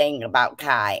 everything about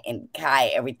Kai, and Kai,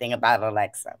 everything about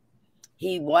Alexa.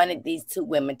 He wanted these two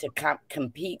women to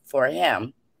compete for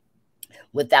him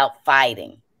without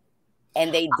fighting.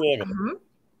 And they did it.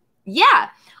 Yeah.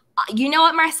 You know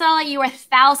what, Marcella? You are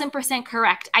 1,000%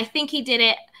 correct. I think he did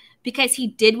it because he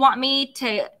did want me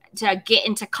to get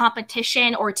into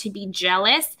competition or to be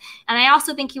jealous. And I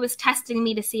also think he was testing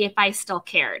me to see if I still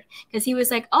cared. Because he was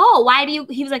like, oh, why do you,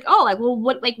 he was like, oh, like, well,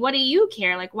 what do you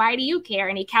care? Like, why do you care?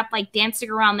 And he kept like dancing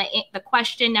around the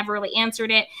question, never really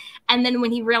answered it. And then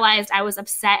when he realized I was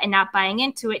upset and not buying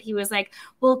into it, he was like,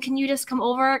 well, can you just come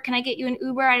over? Can I get you an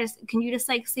Uber? Can you just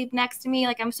like sleep next to me?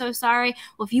 Like, I'm so sorry.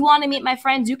 Well, if you want to meet my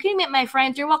friends, you can meet my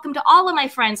friends. You're welcome to all of my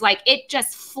friends. Like, it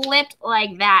just flipped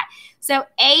like that. So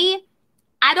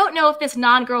I don't know if this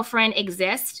non-girlfriend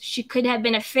exists. She could have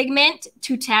been a figment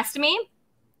to test me.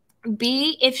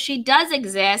 B, if she does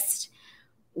exist,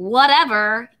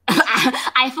 whatever.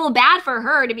 I feel bad for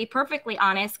her, to be perfectly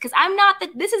honest, because I'm not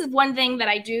this is one thing that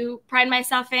I do pride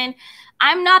myself in.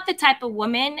 I'm not the type of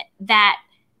woman that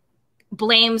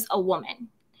blames a woman.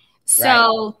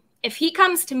 So if he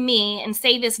comes to me and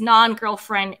say this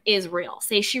non-girlfriend is real,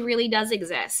 say she really does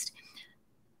exist,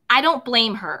 I don't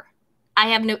blame her. I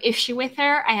have no issue with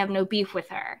her. I have no beef with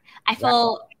her. I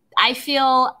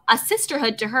feel a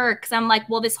sisterhood to her because I'm like,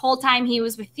 well, this whole time he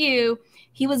was with you,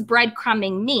 he was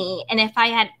breadcrumbing me. And if I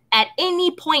had at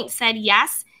any point said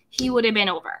yes, he would have been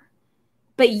over.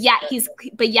 But yet he's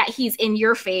in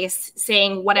your face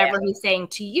saying whatever he's saying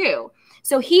to you.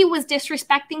 So he was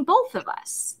disrespecting both of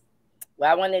us.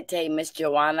 Well, I want to tell you, Miss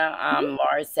Joanna,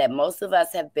 Mars said, most of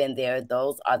us have been there.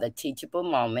 Those are the teachable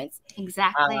moments.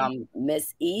 Exactly.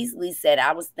 Miss Easley said,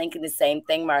 I was thinking the same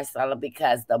thing, Marcella,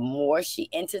 because the more she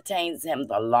entertains him,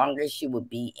 the longer she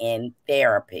would be in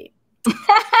therapy.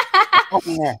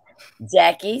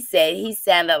 Jackie said he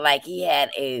sounded like he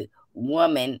had a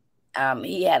woman.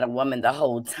 He had a woman the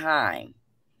whole time.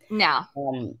 No.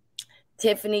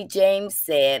 Tiffany James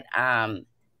said,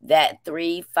 that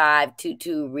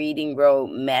 3522 Reading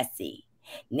Road messy.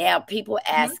 Now people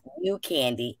ask you,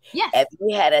 Candy, if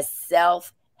you had a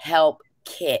self-help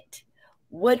kit,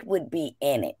 what would be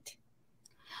in it?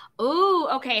 Ooh,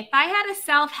 okay. If I had a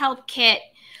self-help kit,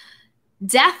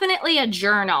 definitely a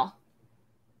journal.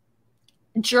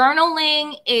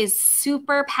 Journaling is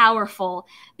super powerful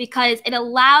because it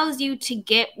allows you to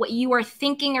get what you are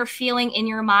thinking or feeling in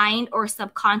your mind or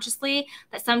subconsciously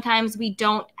that sometimes we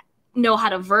don't know how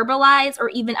to verbalize or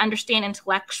even understand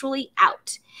intellectually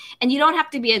out. And you don't have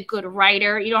to be a good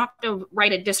writer. You don't have to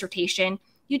write a dissertation.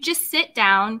 You just sit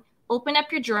down, open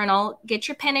up your journal, get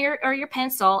your pen or your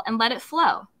pencil and let it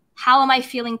flow. How am I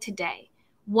feeling today?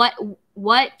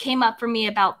 What came up for me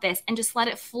about this? And just let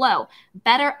it flow.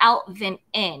 Better out than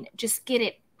in. Just get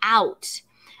it out.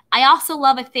 I also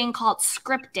love a thing called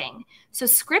scripting. So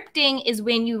scripting is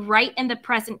when you write in the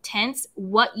present tense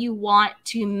what you want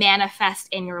to manifest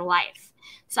in your life.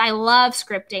 So I love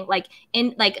scripting.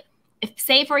 If,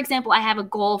 say, for example, I have a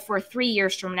goal for 3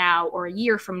 years from now or a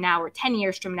year from now or 10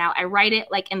 years from now, I write it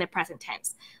like in the present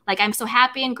tense. Like, I'm so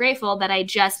happy and grateful that I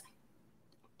just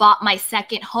bought my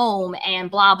second home and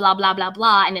blah, blah, blah, blah,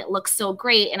 blah. And it looks so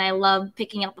great. And I love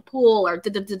picking out the pool or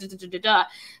da-da-da-da-da-da-da.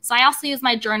 So I also use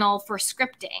my journal for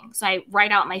scripting. So I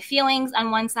write out my feelings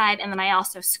on one side and then I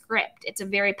also script. It's a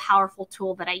very powerful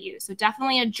tool that I use. So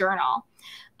definitely a journal.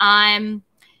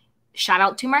 Shout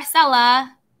out to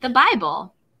Marcella, the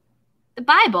Bible. The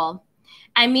Bible.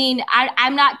 I mean,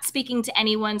 I'm not speaking to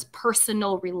anyone's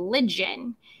personal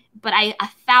religion, but I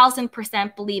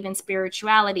 1,000% believe in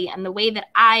spirituality. And the way that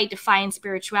I define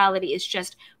spirituality is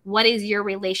just, what is your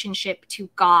relationship to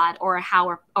God or a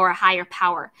higher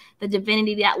power, the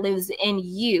divinity that lives in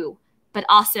you, but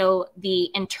also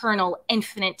the internal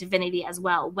infinite divinity as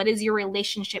well. What is your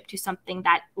relationship to something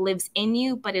that lives in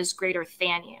you, but is greater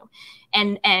than you?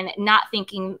 And not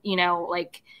thinking,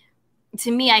 like,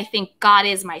 to me, I think God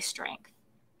is my strength.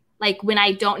 Like, when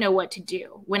I don't know what to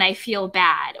do, when I feel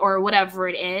bad or whatever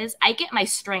it is, I get my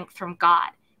strength from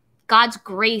God. God's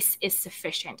grace is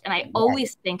sufficient. And I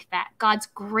always think that God's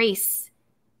grace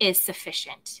is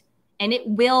sufficient and it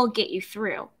will get you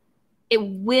through. It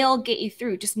will get you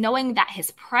through. Just knowing that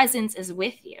his presence is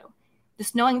with you,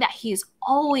 just knowing that he is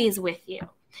always with you.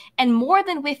 And more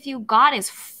than with you, God is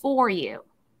for you.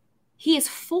 He is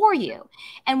for you.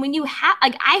 And when you have,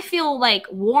 like, I feel like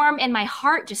warm in my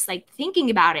heart just like thinking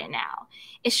about it now.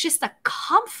 It's just a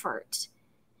comfort.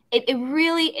 It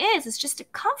really is. It's just a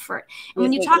comfort. And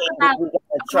when you talk about the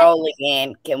troll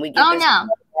again, can we get this out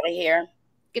of here?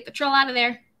 Get the troll out of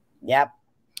there. Yep.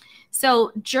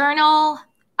 So journal,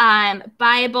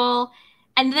 Bible,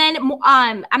 and then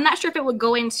I'm not sure if it would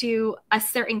go into a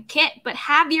certain kit, but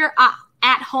have your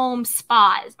at-home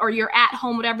spas or your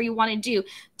at-home whatever you want to do.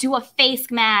 Do a face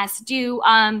mask, do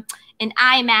an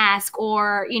eye mask,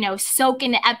 or soak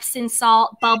in Epsom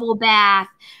salt bubble bath.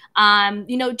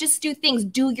 Just do things.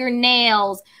 Do your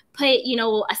nails. Put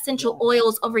essential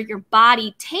oils over your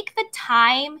body. Take the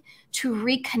time to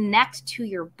reconnect to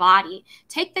your body.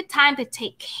 Take the time to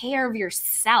take care of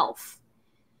yourself.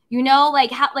 How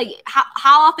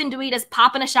often do we just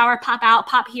pop in a shower, pop out,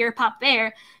 pop here, pop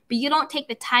there? But you don't take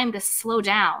the time to slow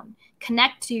down,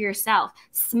 connect to yourself,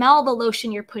 smell the lotion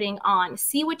you're putting on,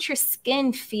 see what your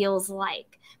skin feels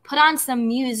like, put on some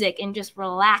music and just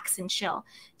relax and chill.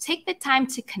 Take the time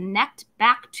to connect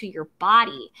back to your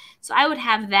body. So I would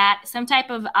have that, some type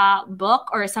of book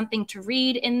or something to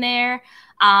read in there,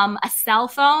 a cell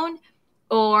phone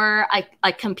or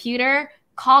a computer.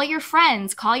 Call your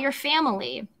friends, call your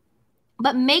family.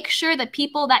 But make sure that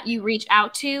people that you reach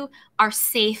out to are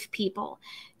safe people.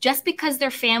 Just because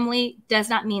they're family does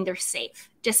not mean they're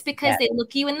safe. Just because they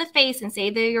look you in the face and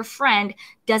say they're your friend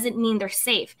doesn't mean they're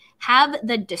safe. Have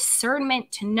the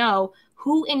discernment to know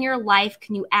who in your life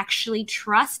can you actually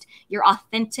trust your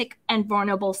authentic and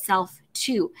vulnerable self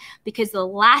to. Because the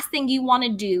last thing you want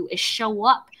to do is show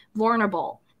up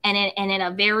vulnerable and in a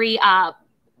very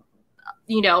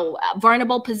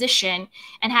vulnerable position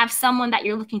and have someone that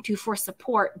you're looking to for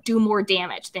support do more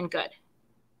damage than good.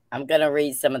 I'm going to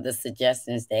read some of the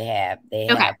suggestions they have. They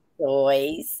have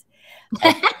toys,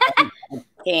 a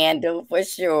candle for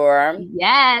sure.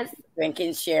 Yes.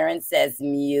 Drinking Sharon says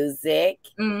music.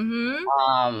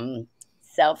 Mm-hmm.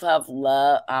 Self-help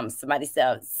love. Somebody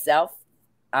said self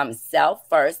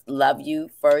first, love you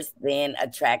first, then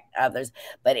attract others.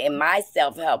 But in my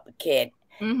self-help kit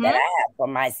that I have for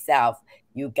myself,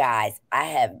 you guys, I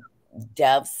have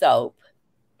Dove soap.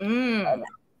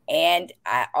 And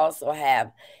I also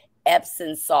have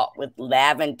Epsom salt with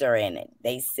lavender in it.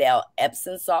 They sell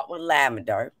Epsom salt with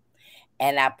lavender.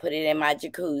 And I put it in my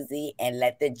jacuzzi and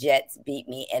let the jets beat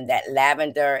me. And that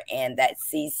lavender and that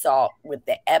sea salt with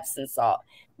the Epsom salt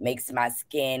makes my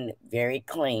skin very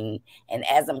clean. And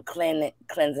as I'm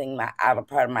cleansing my outer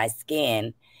part of my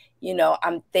skin,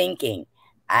 I'm thinking,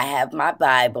 I have my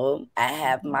Bible. I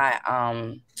have my,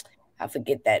 I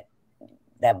forget that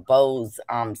Bose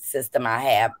system I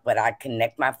have, but I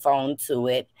connect my phone to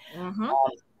it.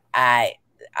 I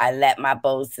let my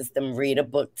Bose system read a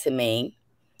book to me.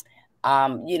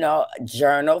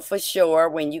 Journal for sure.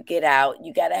 When you get out,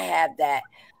 you got to have that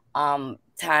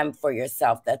time for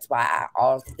yourself. That's why I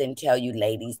often tell you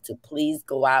ladies to please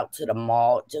go out to the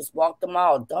mall. Just walk the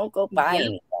mall. Don't go buy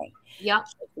anything. Yep.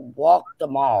 Walk the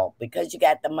mall. Because you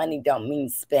got the money don't mean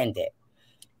spend it.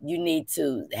 You need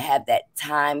to have that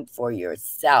time for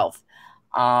yourself.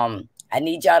 I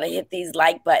need y'all to hit these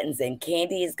like buttons, and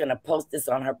Candy is going to post this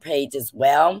on her page as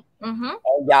well. And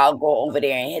y'all go over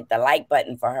there and hit the like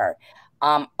button for her.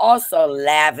 Also,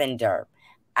 lavender.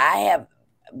 I have,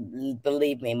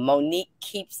 believe me, Monique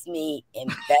keeps me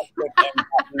invested in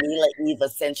Mila Eve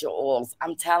essential oils.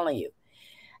 I'm telling you,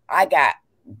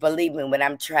 believe me, when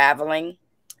I'm traveling,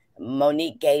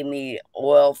 Monique gave me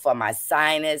oil for my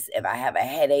sinus. If I have a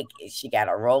headache, she got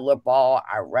a roller ball.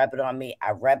 I rub it on me.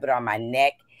 I rub it on my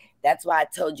neck. That's why I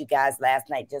told you guys last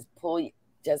night,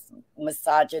 just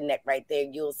massage your neck right there.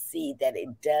 You'll see that it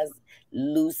does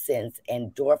loosens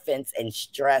endorphins and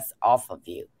stress off of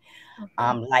you.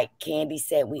 Like Candy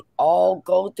said, we all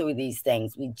go through these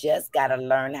things. We just got to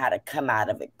learn how to come out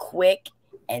of it quick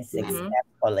and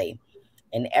successfully.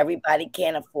 And everybody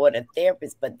can't afford a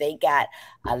therapist, but they got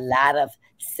a lot of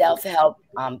self-help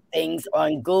things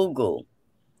on Google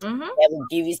that will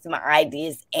give you some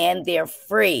ideas, and they're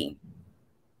free.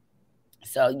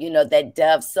 So, you know, that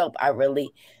Dove soap, I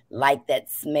really like that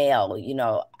smell, you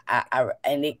know,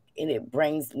 and it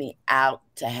brings me out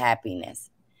to happiness,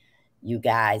 you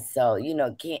guys. So, you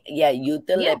know,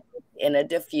 eucalyptus in a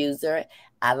diffuser.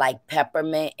 I like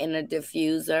peppermint in a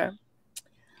diffuser.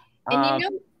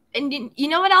 And you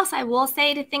know what else I will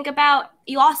say to think about?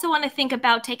 You also want to think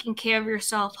about taking care of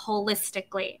yourself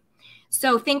holistically.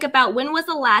 So think about, when was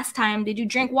the last time did you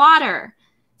drink water?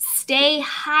 Stay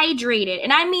hydrated.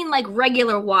 And I mean like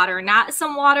regular water, not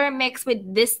some water mixed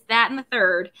with this, that, and the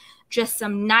third. Just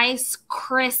some nice,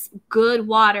 crisp, good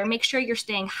water. Make sure you're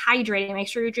staying hydrated. Make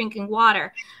sure you're drinking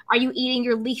water. Are you eating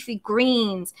your leafy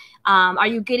greens? Are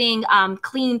you getting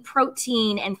clean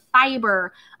protein and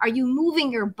fiber? Are you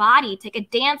moving your body? Take a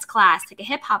dance class, take a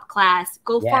hip hop class,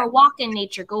 go for a walk in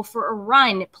nature, go for a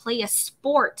run, play a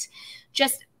sport.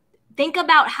 Just think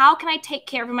about, how can I take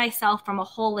care of myself from a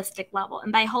holistic level?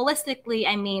 And by holistically,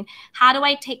 I mean, how do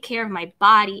I take care of my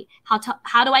body? How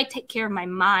do I take care of my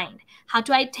mind? How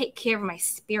do I take care of my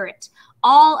spirit?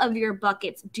 All of your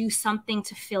buckets do something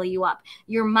to fill you up.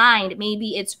 Your mind,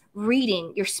 maybe it's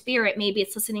reading. Your spirit, maybe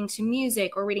it's listening to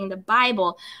music or reading the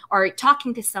Bible or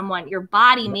talking to someone. Your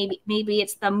body, maybe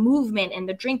it's the movement and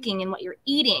the drinking and what you're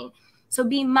eating. So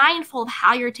be mindful of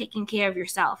how you're taking care of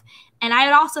yourself. And I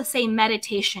would also say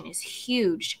meditation is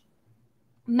huge.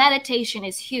 Meditation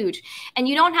is huge. And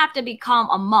you don't have to become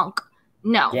a monk.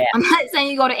 No, I'm not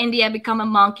saying you go to India, become a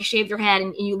monk, you shave your head,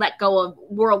 and you let go of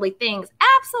worldly things.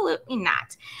 Absolutely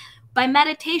not. By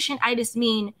meditation, I just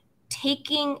mean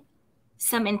taking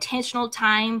some intentional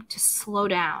time to slow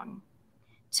down,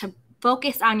 to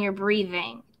focus on your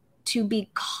breathing, to be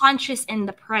conscious in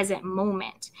the present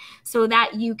moment, so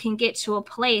that you can get to a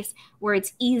place where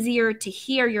it's easier to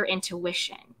hear your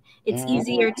intuition. It's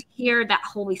easier to hear that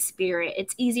Holy Spirit.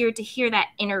 It's easier to hear that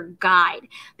inner guide,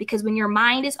 because when your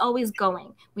mind is always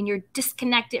going, when you're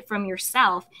disconnected from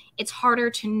yourself, it's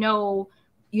harder to know,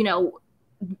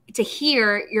 to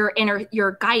hear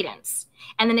your guidance.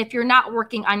 And then if you're not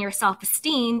working on your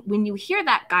self-esteem, when you hear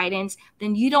that guidance,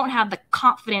 then you don't have the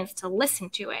confidence to listen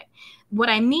to it. What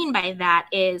I mean by that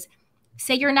is,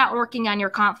 say you're not working on your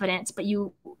confidence, but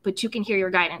you can hear your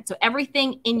guidance. So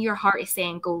everything in your heart is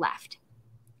saying go left.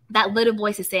 That little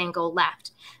voice is saying go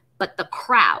left. But the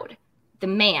crowd, the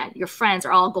man, your friends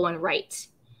are all going right.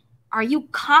 Are you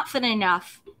confident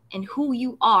enough in who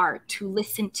you are to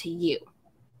listen to you?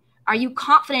 Are you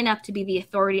confident enough to be the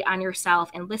authority on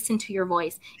yourself and listen to your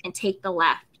voice and take the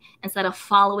left, instead of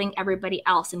following everybody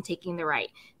else and taking the right?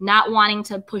 Not wanting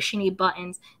to push any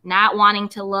buttons, not wanting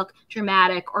to look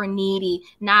dramatic or needy,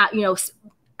 not,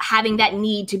 having that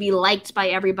need to be liked by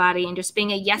everybody and just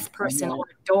being a yes person or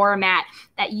a doormat,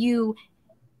 that you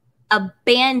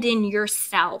abandon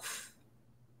yourself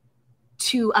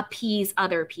to appease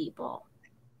other people.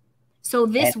 So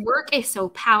this work is so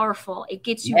powerful. It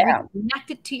gets you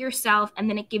reconnected to yourself, and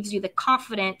then it gives you the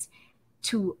confidence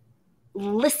to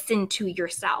listen to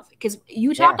yourself. Because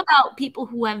you talk about people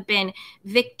who have been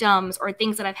victims or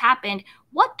things that have happened.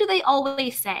 What do they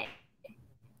always say?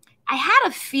 I had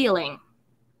a feeling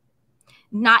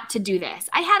not to do this.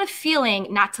 I had a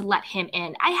feeling not to let him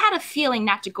in. I had a feeling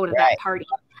not to go to that party.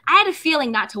 I had a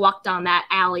feeling not to walk down that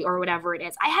alley or whatever it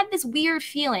is. I had this weird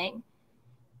feeling,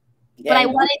 but I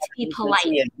wanted to be polite.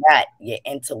 Your gut, your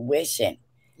intuition.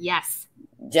 Yes.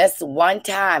 Just one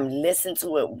time, listen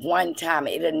to it one time.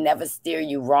 It'll never steer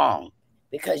you wrong,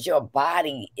 because your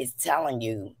body is telling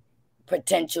you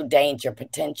potential danger,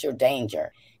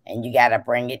 and you got to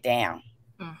bring it down.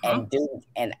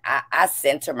 And I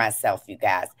center myself, you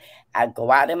guys. I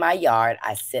go out in my yard.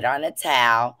 I sit on a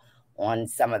towel on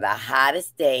some of the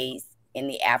hottest days in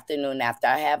the afternoon after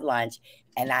I have lunch,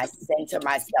 and I center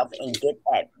myself and get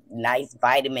that nice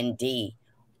vitamin D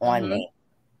on me.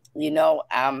 You know,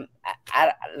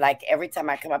 I like every time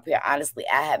I come up here, honestly,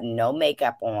 I have no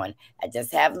makeup on. I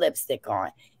just have lipstick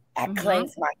on. I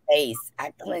cleanse my face.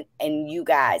 I cleanse, and you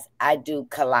guys, I do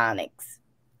colonics.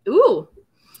 Ooh.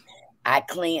 I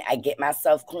get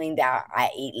myself cleaned out. I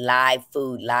eat live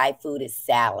food. Live food is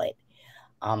salad.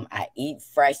 I eat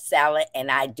fresh salad, and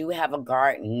I do have a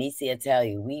garden. Nisi will tell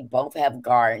you, we both have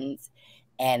gardens.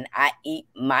 And I eat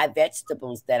my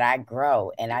vegetables that I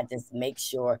grow, and I just make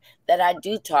sure that I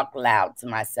do talk loud to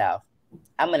myself.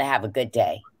 I'm going to have a good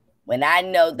day. When I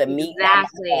know the meeting I'm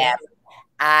going to have,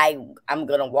 I'm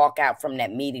going to walk out from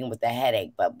that meeting with a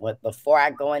headache. But before I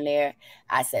go in there,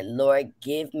 I said, Lord,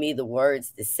 give me the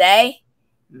words to say.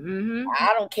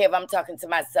 I don't care if I'm talking to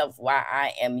myself while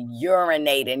I am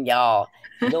urinating, y'all.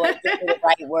 Lord, give me the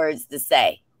right words to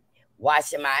say.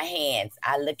 Washing my hands.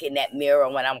 I look in that mirror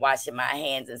when I'm washing my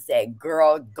hands and say,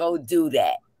 girl, go do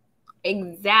that.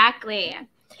 Exactly. You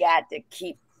got to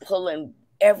keep pulling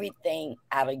everything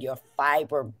out of your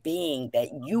fiber being that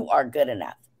you are good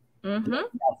enough. Your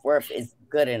self-worth is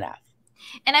good enough.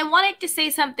 And I wanted to say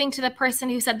something to the person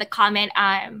who said the comment,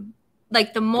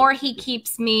 like the more he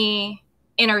keeps me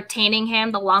entertaining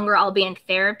him, the longer I'll be in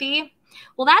therapy.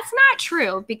 Well, that's not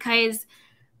true, because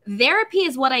therapy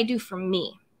is what I do for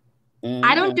me.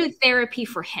 I don't do therapy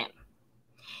for him.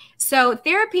 So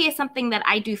therapy is something that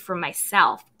I do for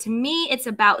myself. To me, it's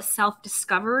about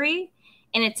self-discovery,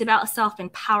 and it's about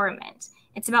self-empowerment.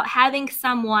 It's about having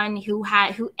someone who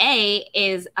A,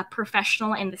 is a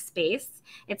professional in the space.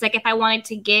 It's like if I wanted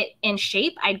to get in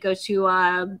shape, I'd go to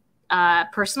a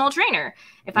personal trainer,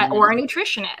 or a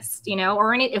nutritionist, you know,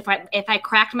 or if I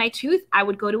cracked my tooth, I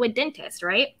would go to a dentist,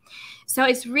 right? So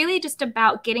it's really just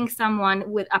about getting someone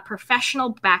with a professional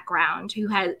background who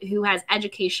has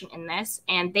education in this,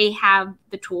 and they have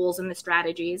the tools and the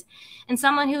strategies, and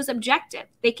someone who's objective.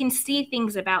 They can see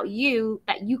things about you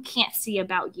that you can't see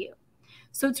about you.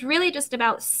 So it's really just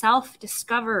about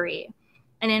self-discovery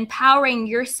and empowering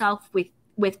yourself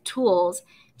with tools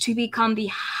to become the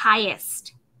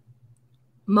highest,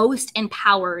 most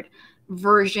empowered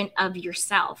version of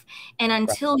yourself. And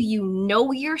until you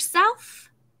know yourself,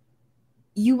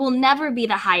 you will never be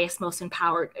the highest, most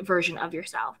empowered version of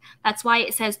yourself. That's why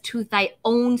it says, to thy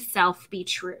own self be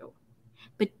true.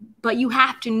 But you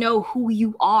have to know who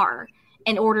you are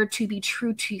in order to be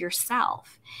true to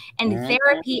yourself. And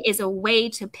therapy is a way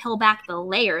to peel back the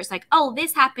layers. Like, oh,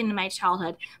 this happened in my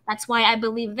childhood. That's why I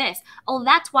believe this. Oh,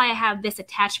 that's why I have this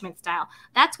attachment style.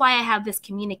 That's why I have this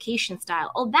communication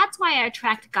style. Oh, that's why I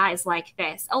attract guys like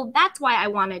this. Oh, that's why I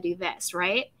want to do this,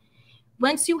 right?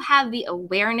 Once you have the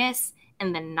awareness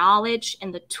and the knowledge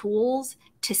and the tools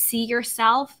to see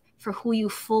yourself for who you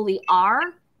fully are,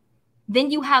 then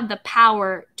you have the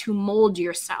power to mold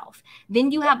yourself.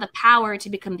 Then you have the power to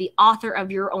become the author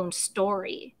of your own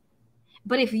story.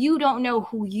 But if you don't know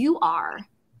who you are,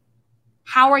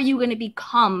 how are you going to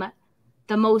become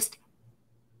the most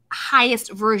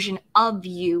highest version of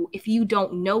you if you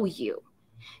don't know you?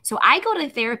 So I go to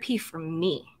therapy for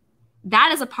me.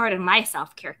 That is a part of my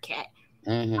self-care kit.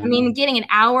 I mean, getting an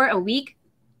hour a week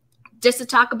just to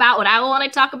talk about what I want to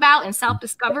talk about and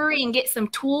self-discovery and get some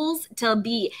tools to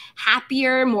be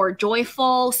happier, more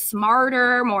joyful,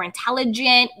 smarter, more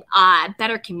intelligent,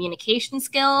 better communication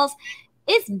skills.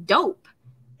 It's dope.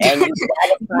 And you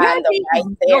gotta find the right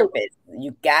therapist.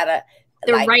 You gotta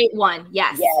the right one.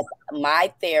 Yes. Yes.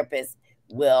 My therapist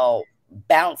will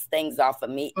bounce things off of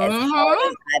me as hard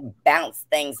as I bounce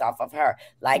things off of her.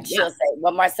 Like she'll say,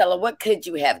 well, Marcella, what could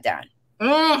you have done?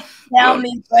 Tell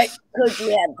me, what could you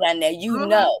have done there? You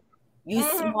know, you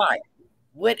smart.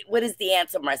 What is the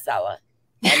answer, Marcella?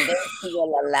 And then she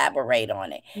will elaborate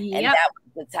on it. And that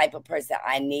was the type of person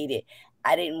I needed.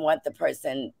 I didn't want the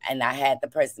person, and I had the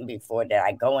person before that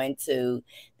I go into,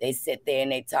 they sit there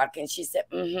and they talk, and she said,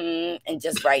 and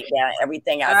just write down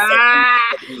everything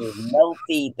I said. No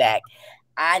feedback.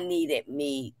 I needed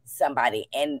somebody.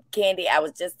 And Candy, I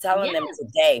was just telling them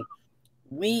today,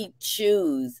 we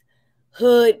choose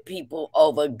hood people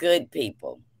over good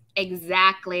people.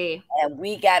 Exactly. And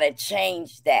we got to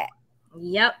change that.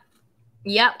 Yep.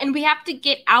 And we have to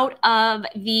get out of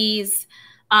these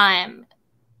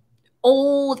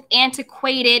old,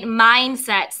 antiquated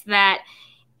mindsets that,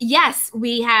 yes,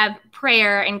 we have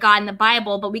prayer and God in the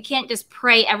Bible, but we can't just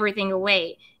pray everything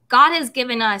away. God has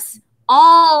given us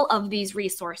all of these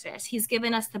resources. He's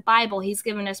given us the Bible, he's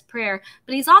given us prayer,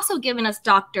 but he's also given us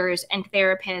doctors and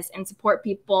therapists and support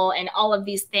people and all of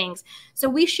these things. So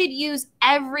we should use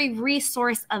every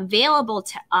resource available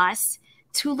to us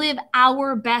to live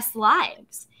our best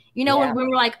lives. You know, when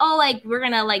we're like, oh, like we're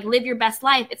gonna like live your best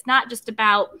life. It's not just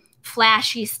about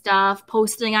flashy stuff,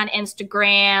 posting on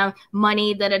Instagram,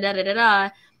 money, da da da da da da.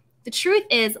 The truth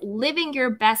is, living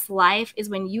your best life is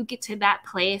when you get to that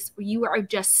place where you are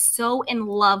just so in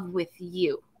love with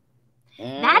you.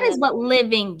 That is what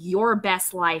living your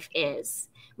best life is.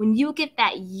 When you get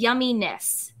that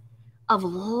yumminess of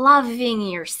loving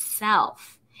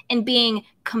yourself and being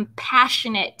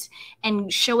compassionate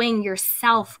and showing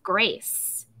yourself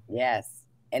grace. Yes.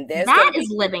 And that is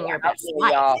living your best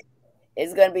life. Y'all.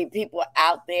 It's going to be people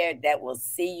out there that will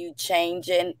see you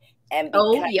changing and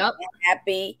become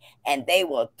happy, and they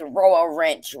will throw a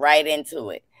wrench right into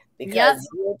it because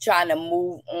you're trying to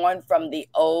move on from the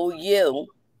old you,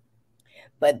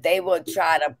 but they will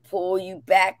try to pull you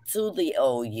back to the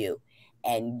old you.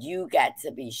 And you got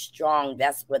to be strong.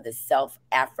 That's where the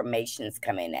self-affirmations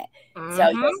come in at.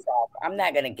 Tell yourself, I'm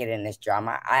not going to get in this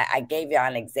drama. I gave y'all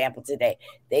an example today.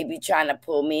 They be trying to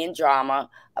pull me in drama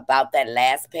about that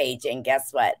last page. And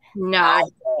guess what? No.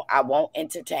 I won't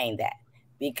entertain that.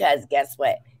 Because guess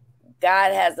what?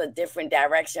 God has a different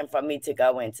direction for me to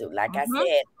go into. Like I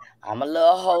said, I'm a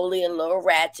little holy, a little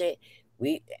ratchet.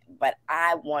 But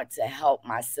I want to help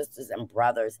my sisters and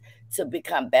brothers to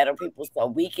become better people so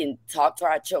we can talk to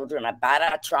our children about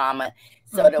our trauma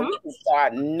so that we can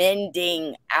start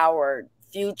mending our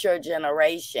future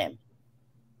generation.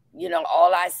 You know,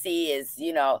 all I see is,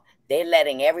 you know, they're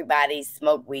letting everybody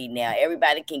smoke weed now.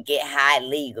 Everybody can get high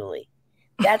legally.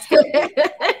 That's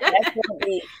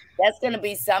gonna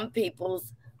be some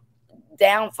people's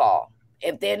downfall.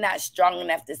 If they're not strong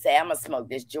enough to say, I'm going to smoke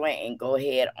this joint and go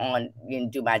ahead on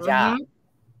and do my job.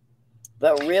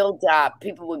 But real job,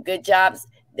 people with good jobs,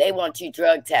 they want you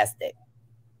drug tested.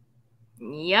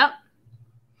 Yep.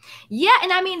 Yeah,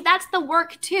 and I mean, that's the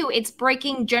work too. It's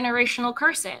breaking generational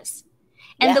curses.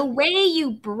 And the way you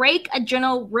break a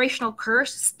generational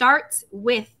curse starts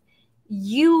with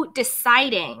you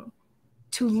deciding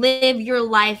to live your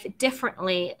life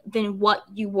differently than what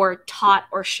you were taught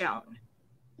or shown.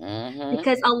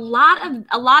 Because a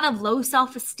lot of low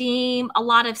self-esteem, a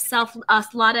lot of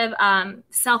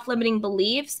self-limiting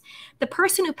beliefs, the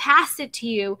person who passed it to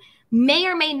you may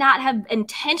or may not have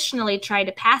intentionally tried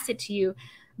to pass it to you,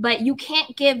 but you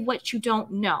can't give what you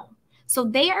don't know. So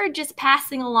they are just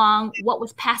passing along what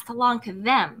was passed along to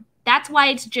them. That's why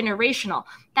it's generational.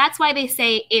 That's why they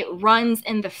say it runs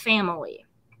in the family,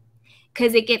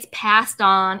 because it gets passed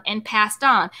on and passed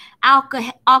on.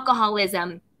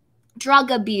 Alcoholism,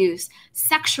 drug abuse,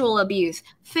 sexual abuse,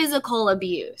 physical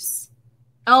abuse.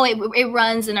 Oh, it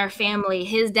runs in our family.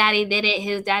 His daddy did it.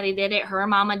 His daddy did it. Her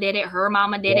mama did it. Her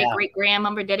mama did it. Great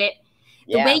grandmother did it.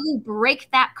 The way you break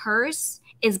that curse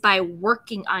is by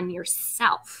working on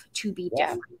yourself to be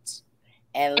different.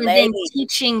 And then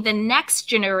teaching the next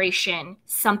generation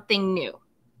something new.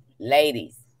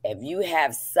 Ladies, if you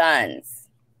have sons,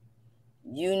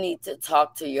 you need to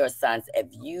talk to your sons. If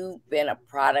you've been a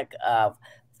product of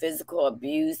physical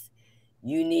abuse,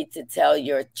 you need to tell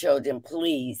your children,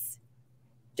 please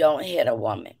don't hit a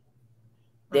woman.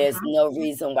 There's no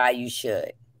reason why you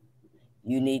should.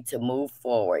 You need to move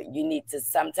forward. You need to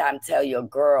sometimes tell your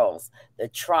girls the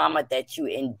trauma that you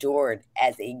endured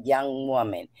as a young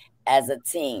woman, as a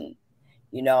teen.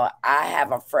 You know, I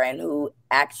have a friend who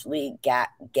actually got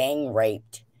gang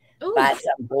raped by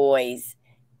some boys.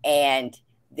 And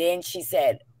then she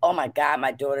said, oh my God,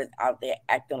 my daughter's out there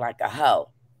acting like a hoe.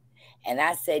 And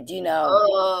I said, you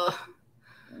know,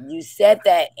 you said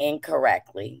that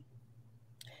incorrectly.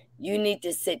 You need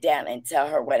to sit down and tell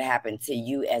her what happened to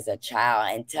you as a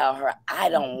child and tell her, I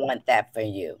don't want that for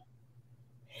you.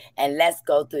 And let's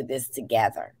go through this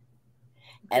together.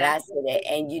 And I said,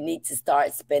 and you need to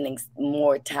start spending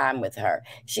more time with her.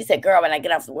 She said, girl, when I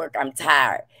get off work, I'm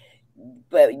tired.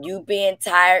 But you being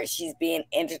tired, she's being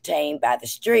entertained by the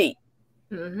street.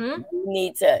 You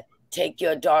need to take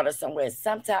your daughter somewhere.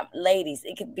 Sometimes, ladies,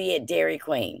 it could be at Dairy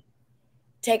Queen.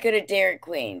 Take her to Dairy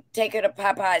Queen. Take her to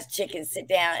Popeye's Chicken. Sit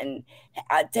down and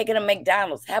take her to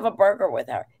McDonald's. Have a burger with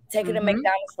her. Take her to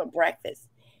McDonald's for breakfast.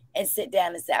 And sit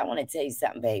down and say, I want to tell you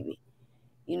something, baby.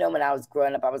 You know, when I was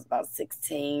growing up, I was about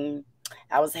 16.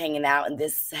 I was hanging out and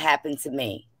this happened to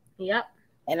me. Yep.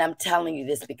 And I'm telling you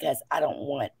this because I don't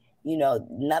want, you know,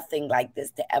 nothing like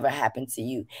this to ever happen to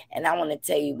you. And I want to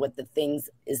tell you what the things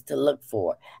is to look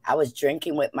for. I was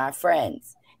drinking with my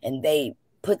friends and they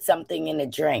put something in the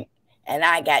drink and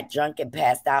I got drunk and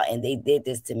passed out and they did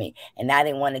this to me. And I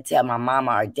didn't want to tell my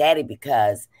mama or daddy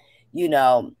because, you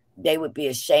know, they would be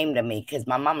ashamed of me because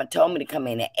my mama told me to come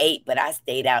in at 8, but I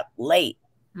stayed out late.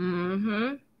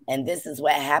 And this is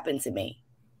what happened to me.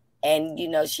 And, you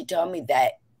know, she told me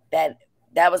that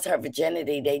That was her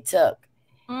virginity they took.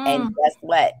 And guess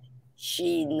what?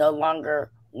 She no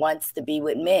longer wants to be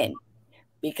with men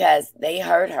because they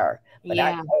hurt her. But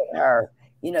I told her,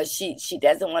 you know, she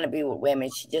doesn't want to be with women.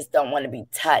 She just don't want to be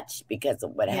touched because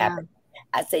of what happened.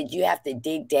 I said, you have to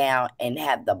dig down and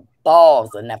have the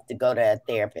balls enough to go to a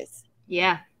therapist.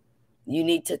 Yeah. You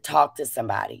need to talk to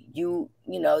somebody. You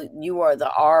know, you are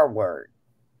the R word.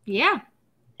 Yeah.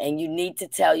 And you need to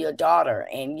tell your daughter.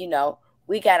 And, you know,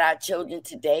 we got our children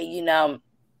today, you know,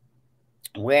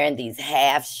 wearing these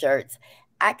half shirts.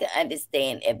 I can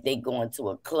understand if they go into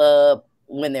a club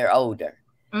when they're older.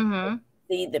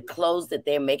 See the clothes that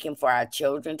they're making for our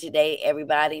children today,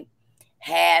 everybody.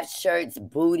 Half shirts,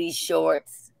 booty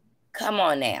shorts. Come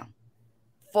on now.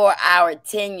 For our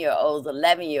 10-year-olds,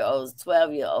 11-year-olds,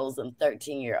 12-year-olds, and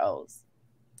 13-year-olds.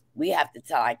 We have to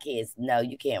tell our kids, no,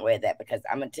 you can't wear that, because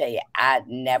I'm going to tell you, I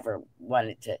never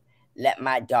wanted to let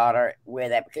my daughter wear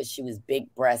that because she was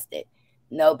big-breasted.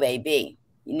 No, baby.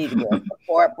 You need to wear a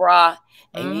support bra,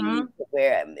 and you need to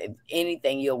wear, if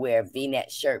anything, you'll wear a V-neck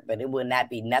shirt, but it will not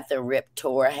be nothing ripped,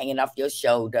 tore, hanging off your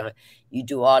shoulder. You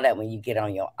do all that when you get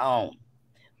on your own.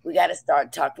 We got to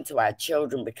start talking to our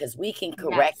children because we can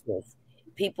correct this.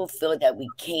 People feel that we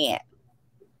can't.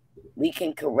 We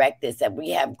can correct this, that we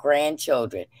have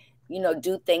grandchildren. You know,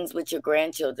 do things with your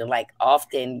grandchildren. Like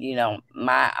often, you know,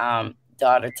 my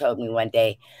daughter told me one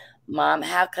day, Mom,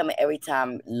 how come every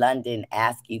time London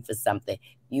asks you for something,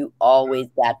 you always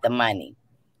got the money?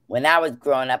 When I was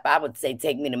growing up, I would say,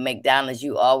 take me to McDonald's.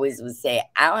 You always would say,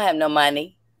 I don't have no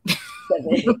money.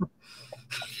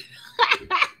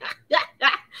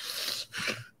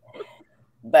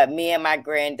 But me and my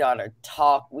granddaughter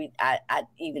talk. I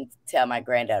even tell my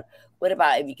granddaughter, what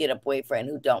about if you get a boyfriend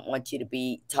who don't want you to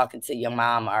be talking to your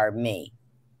mom or me?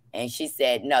 And she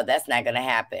said, no, that's not going to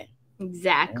happen.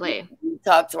 Exactly. We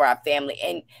talk to our family,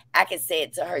 and I can say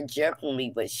it to her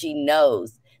jokingly, but she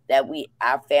knows that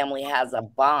our family has a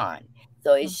bond.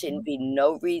 So it shouldn't be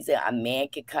no reason a man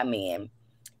could come in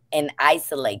and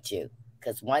isolate you.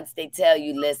 Because once they tell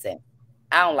you, listen,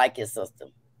 I don't like your sister.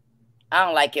 I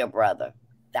don't like your brother.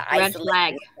 The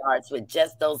isolation starts with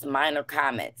just those minor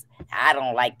comments. I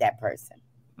don't like that person.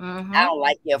 I don't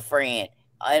like your friend.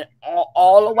 And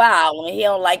all the while, when he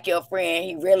don't like your friend,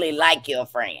 he really like your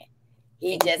friend.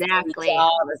 He just needs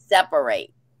y'all to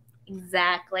separate.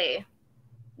 Exactly.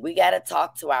 We got to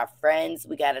talk to our friends.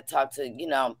 We got to talk to, you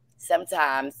know,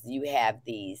 sometimes you have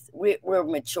these, we're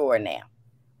mature now.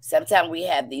 Sometimes we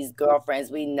have these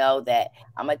girlfriends. We know that,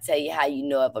 I'm going to tell you how you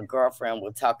know if a girlfriend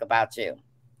will talk about you.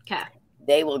 Okay.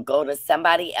 They will go to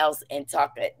somebody else and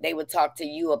talk. They will talk to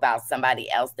you about somebody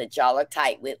else that y'all are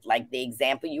tight with, like the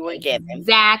example you were given.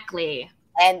 Exactly.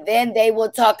 And then they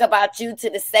will talk about you to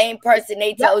the same person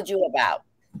they told you about.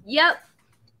 Yep.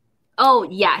 Oh,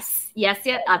 yes. Yes,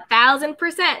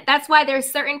 1,000%. That's why there's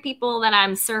certain people that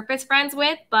I'm surface friends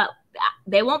with, but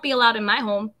they won't be allowed in my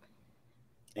home.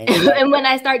 And when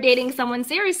I start dating someone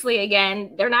seriously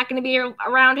again, they're not going to be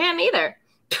around him either.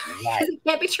 Right. He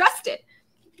can't be trusted.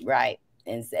 Right.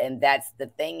 And that's the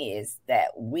thing, is that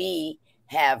we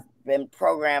have been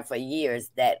programmed for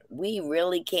years that we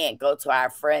really can't go to our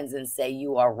friends and say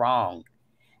you are wrong.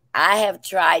 I have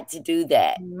tried to do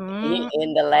that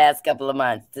in the last couple of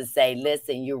months, to say,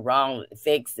 listen, you're wrong,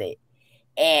 fix it.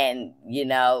 And, you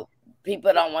know,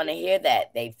 people don't want to hear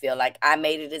that. They feel like I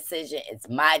made a decision. It's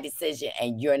my decision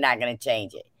and you're not going to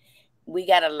change it. We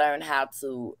got to learn how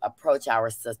to approach our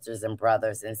sisters and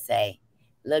brothers and say,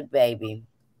 look, baby,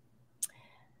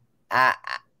 I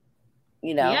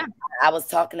was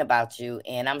talking about you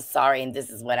and I'm sorry. And this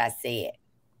is what I said.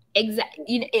 Exactly.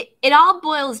 You know, it all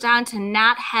boils down to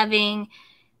not having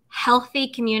healthy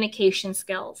communication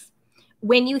skills.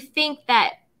 When you think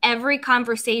that every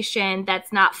conversation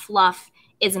that's not fluff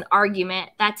is an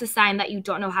argument, that's a sign that you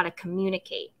don't know how to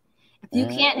communicate. If you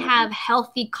can't have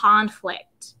healthy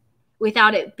conflict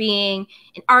without it being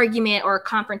an argument or a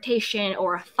confrontation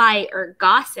or a fight or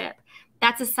gossip,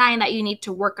 that's a sign that you need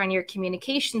to work on your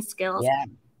communication skills. Yeah.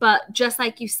 But just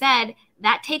like you said,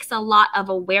 that takes a lot of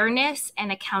awareness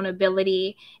and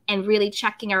accountability and really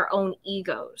checking our own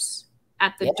egos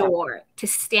at the door to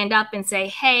stand up and say,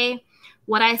 hey,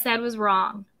 what I said was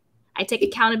wrong. I take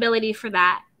accountability for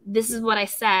that. This is what I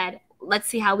said. Let's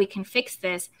see how we can fix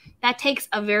this. That takes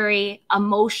a very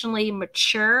emotionally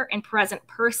mature and present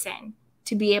person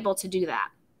to be able to do that.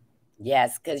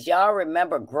 Yes, because y'all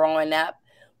remember growing up,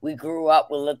 we grew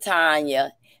up with LaTanya,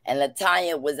 and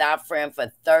LaTanya was our friend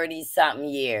for 30-something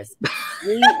years.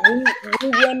 We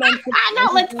women, I know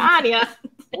LaTanya.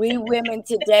 We women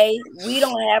today, we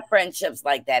don't have friendships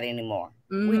like that anymore.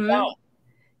 We don't.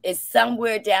 it's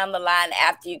somewhere down the line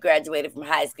after you graduated from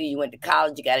high school, you went to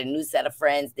college, you got a new set of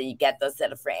friends, then you got those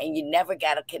set of friends, and you never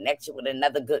got a connection with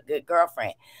another good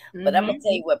girlfriend. But I'm going to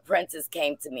tell you what Princess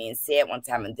came to me and said one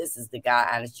time, and this is the God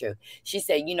honest truth. She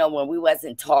said, you know, when we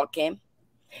wasn't talking,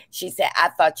 she said, I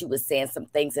thought you was saying some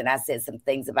things and I said some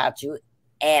things about you,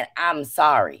 and I'm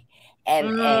sorry.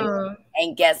 And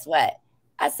guess what?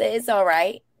 I said, it's all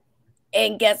right.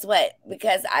 And guess what?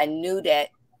 Because I knew that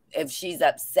if she's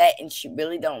upset and she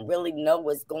don't really know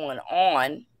what's going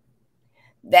on,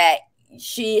 that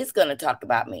she is going to talk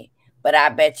about me. But I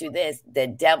bet you this, the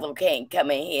devil can't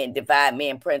come in here and divide me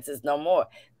and Princess no more,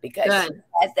 because she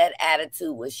has that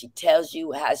attitude where she tells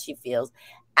you how she feels.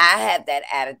 I have that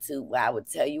attitude where I would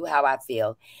tell you how I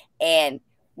feel. And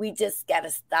we just got to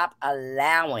stop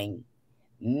allowing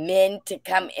men to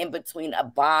come in between a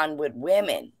bond with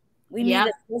women. We need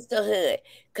a sisterhood,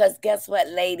 because guess what,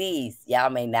 ladies? Y'all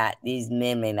may not, these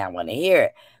men may not want to hear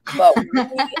it, but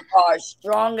we are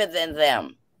stronger than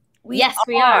them. We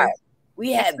are.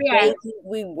 We have babies,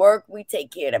 we work, we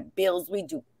take care of the bills, we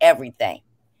do everything.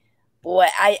 Boy,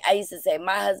 I used to say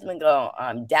my husband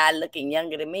gonna die looking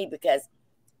younger than me, because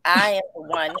I am the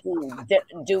one who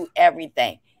do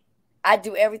everything. I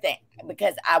do everything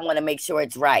because I want to make sure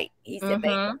it's right. He said,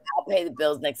 baby, I'll pay the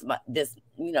bills next month, this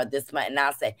month. And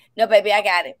I'll say, no, baby, I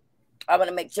got it. I want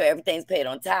to make sure everything's paid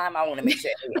on time. I want to make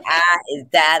sure every I is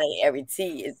dotted, every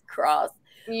T is crossed.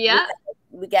 Yeah.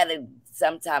 We got to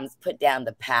sometimes put down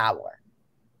the power.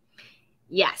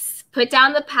 Yes. Put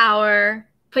down the power,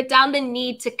 put down the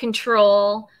need to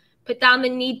control, put down the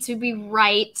need to be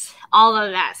right, all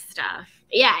of that stuff.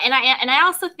 Yeah. And I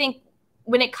also think,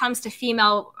 when it comes to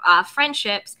female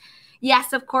friendships,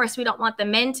 yes, of course, we don't want the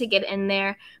men to get in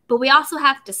there, but we also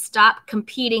have to stop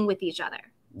competing with each other.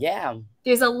 Yeah.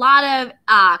 There's a lot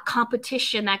of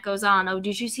competition that goes on. Oh,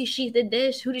 did you see she did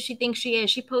this? Who does she think she is?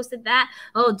 She posted that.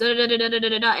 Oh, da da da da da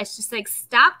da da. It's just like,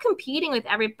 stop competing with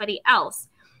everybody else.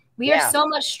 We are so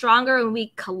much stronger when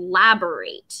we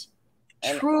collaborate,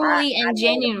 truly and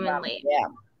genuinely. Yeah.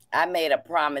 I made a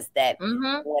promise that when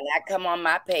I come on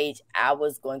my page, I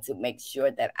was going to make sure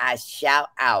that I shout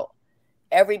out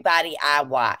everybody I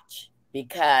watch,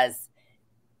 because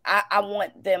I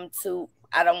want them to,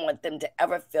 I don't want them to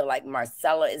ever feel like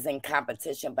Marcella is in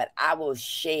competition, but I will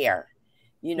share.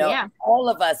 You know, all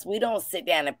of us, we don't sit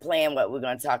down and plan what we're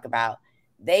going to talk about.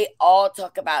 They all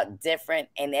talk about different.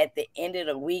 And at the end of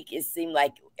the week, it seemed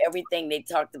like everything they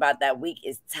talked about that week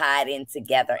is tied in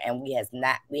together. And we have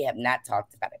not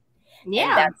talked about it. Yeah.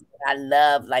 And that's what I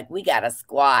love. Like, we got a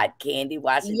squad, Candy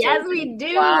Washington. Yes, we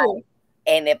do. Squad.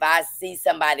 And if I see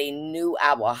somebody new,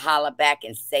 I will holler back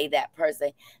and say that person.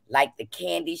 Like the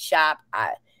candy shop,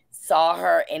 I saw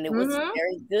her and it was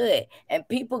very good. And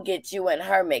people get you and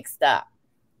her mixed up.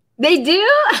 They do?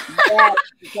 Yes,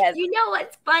 because you know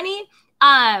what's funny?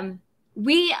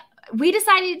 We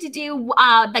decided to do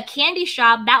the candy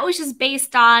shop. That was just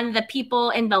based on the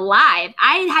people in the live.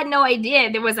 I had no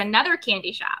idea there was another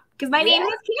candy shop, because my name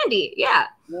is Candy. Yeah.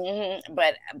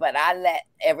 But I let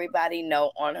everybody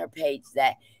know on her page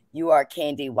that you are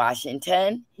Candy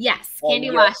Washington. Yes, Candy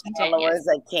Washington. Followers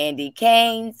are Candy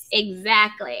Canes.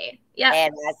 Exactly. Yeah.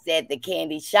 And I said the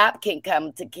candy shop can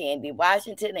come to Candy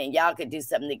Washington, and y'all could do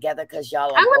something together, because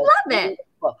y'all are I would love it.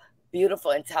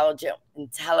 Beautiful, intelligent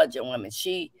women.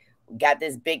 She got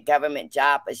this big government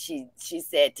job, but she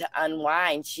said to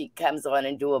unwind, she comes on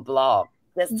and do a blog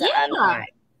just to unwind.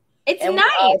 It's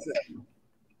nice.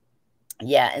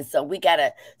 Yeah, and so we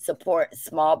gotta support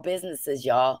small businesses,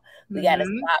 y'all. We gotta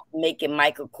stop making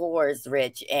Michael Kors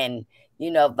rich and,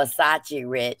 you know, Versace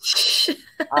rich.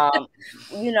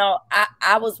 You know,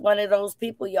 I was one of those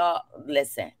people, y'all.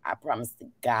 Listen, I promise to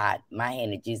God, my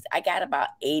hand of Jesus, I got about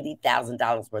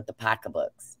 $80,000 worth of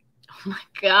pocketbooks. Oh my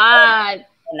God.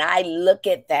 And I look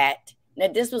at that. Now,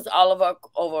 this was all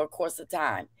over a course of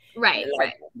time. Right,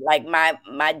 like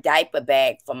my diaper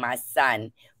bag for my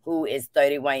son, who is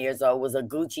 31 years old, was a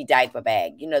Gucci diaper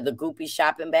bag. You know, the Goopy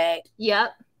shopping bag?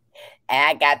 Yep. And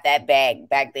I got that bag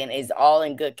back then. It's all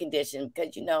in good condition,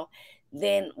 because, you know,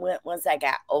 then once I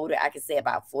got older, I could say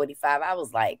about 45, I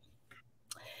was like,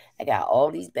 I got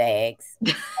all these bags.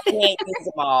 I can't use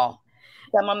them all.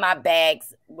 Some of my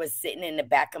bags were sitting in the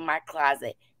back of my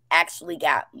closet, actually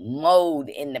got mold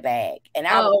in the bag. And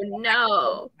I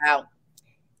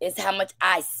it's how much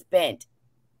I spent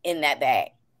in that bag.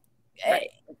 Right.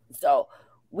 So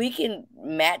we can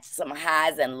match some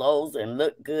highs and lows and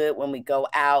look good when we go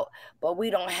out, but we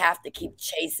don't have to keep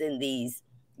chasing these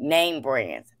name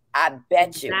brands. I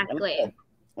bet you. Exactly. I'm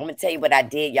going to tell you what I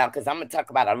did, y'all, because I'm going to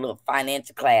talk about a little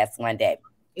financial class one day.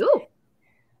 Ooh.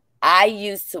 I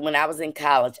used to, when I was in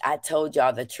college, I told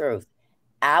y'all the truth.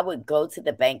 I would go to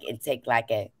the bank and take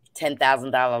like a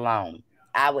 $10,000 loan.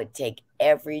 I would take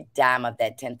every dime of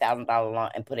that $10,000 loan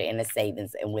and put it in a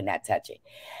savings and would not touch it.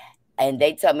 And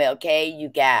they told me, okay, you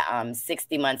got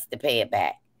 60 months to pay it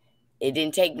back. It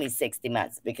didn't take me 60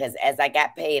 months because as I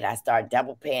got paid, I started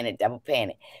double paying it.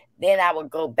 Then I would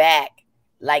go back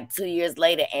like 2 years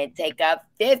later and take a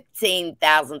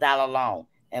 $15,000 loan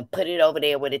and put it over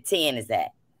there where the 10 is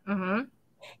at. Mm-hmm.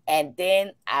 And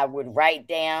then I would write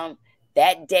down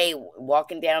that day,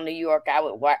 walking down New York, I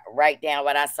would write down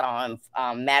what I saw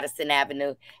on Madison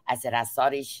Avenue. I said, I saw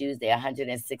these shoes, they're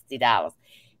 $160.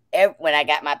 When I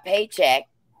got my paycheck,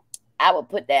 I would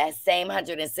put that same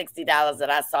 $160 that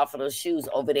I saw for those shoes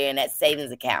over there in that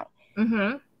savings account.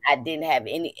 Mm-hmm. I didn't have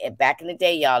any, back in the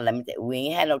day, y'all, we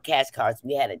ain't had no cash cards.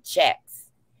 We had a checks.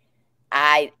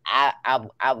 I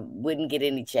wouldn't get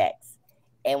any checks.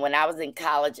 And when I was in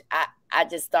college, I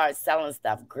just started selling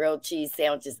stuff, grilled cheese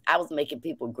sandwiches. I was making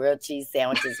people grilled cheese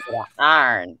sandwiches with an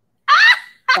iron.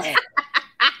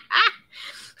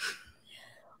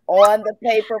 On the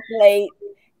paper plate,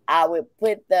 I would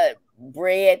put the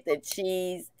bread, the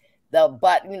cheese, the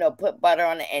butter, put butter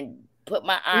on it and put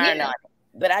my iron on it.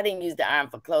 But I didn't use the iron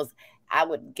for clothes. I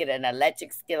would get an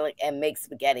electric skillet and make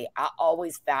spaghetti. I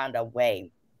always found a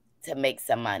way to make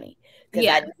some money. Because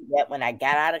I knew that when I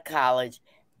got out of college,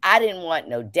 I didn't want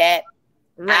no debt.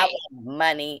 Right. I wanted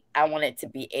money. I wanted to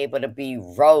be able to be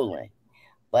rolling.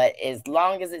 But as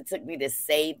long as it took me to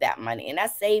save that money, and I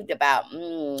saved about,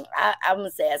 I'm going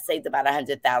to say I saved about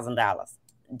 $100,000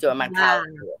 during my college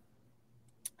year.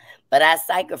 But I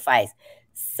sacrificed.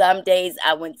 Some days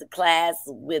I went to class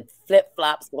with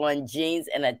flip-flops on, jeans,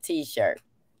 and a T-shirt.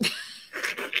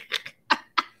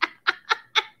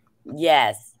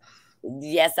 Yes.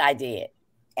 Yes, I did.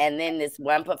 And then this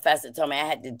one professor told me I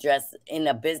had to dress in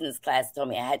a business class, told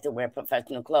me I had to wear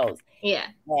professional clothes. Yeah.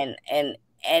 And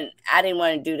I didn't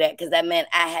want to do that because that meant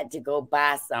I had to go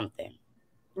buy something.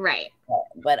 Right.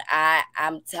 But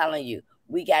I'm telling you,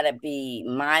 we got to be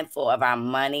mindful of our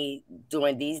money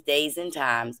during these days and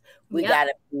times. We got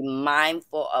to be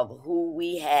mindful of who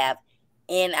we have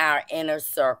in our inner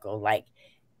circle. Like,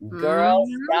 girls,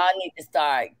 y'all need to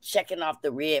start checking off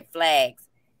the red flags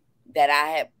that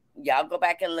I have. Y'all go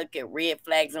back and look at red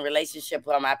flags in relationship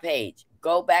on my page.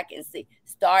 Go back and see.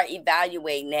 Start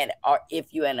evaluating that, or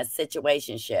if you're in a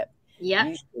situationship. Yeah.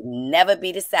 You should never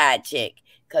be the side chick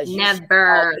because you should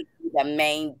always be the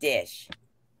main dish.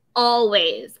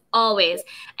 Always.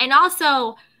 And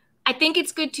also, I think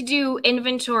it's good to do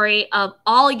inventory of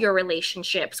all your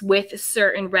relationships with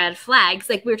certain red flags.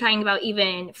 Like we were talking about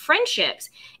even friendships.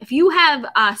 If you have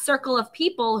a circle of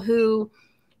people who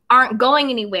aren't going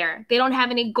anywhere, they don't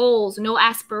have any goals, no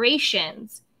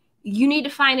aspirations, you need to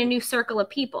find a new circle of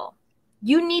people.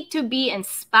 You need to be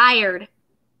inspired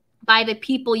by the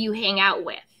people you hang out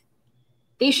with.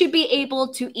 They should be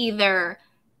able to either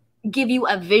give you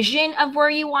a vision of where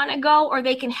you want to go, or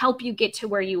they can help you get to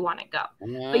where you want to go.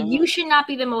 But you should not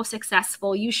be the most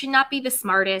successful. You should not be the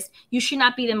smartest. You should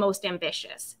not be the most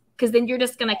ambitious, because then you're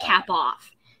just going to cap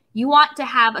off. You want to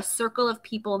have a circle of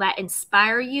people that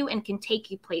inspire you and can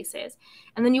take you places.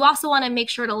 And then you also want to make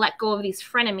sure to let go of these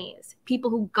frenemies,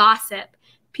 people who gossip,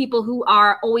 people who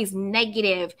are always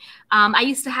negative. I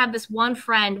used to have this one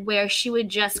friend where she would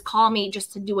just call me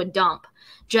just to do a dump.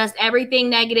 Just everything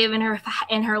negative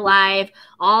in her life,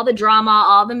 all the drama,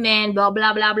 all the men, blah,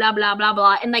 blah, blah, blah, blah, blah,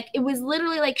 blah. And like, it was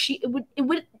literally like it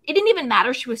didn't even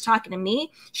matter she was talking to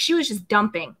me. She was just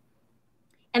dumping.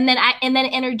 And then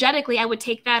energetically, I would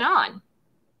take that on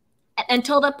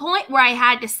until the point where I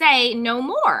had to say, no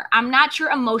more. I'm not your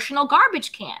emotional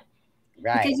garbage can.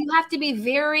 Right. Because you have to be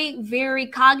very, very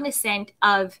cognizant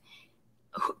of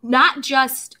not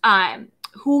just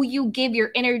who you give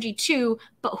your energy to,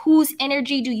 but whose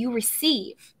energy do you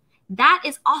receive? That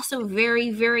is also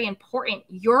very, very important.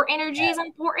 Your energy is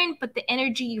important, but the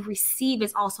energy you receive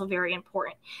is also very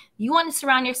important. You want to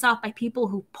surround yourself by people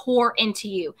who pour into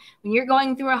you. When you're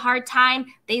going through a hard time,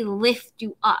 they lift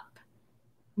you up.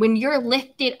 When you're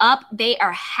lifted up, they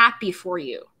are happy for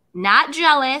you. Not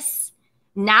jealous,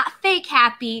 not fake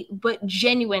happy, but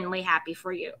genuinely happy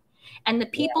for you. And the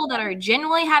people that are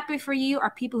genuinely happy for you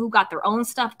are people who got their own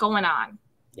stuff going on.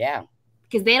 Yeah.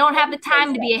 Because they don't have the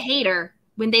time to be a hater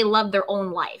when they love their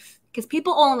own life. Because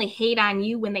people only hate on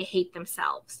you when they hate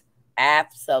themselves.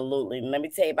 Absolutely. Let me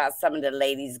tell you about some of the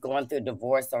ladies going through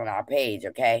divorce on our page,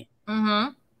 okay?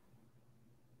 Mm-hmm.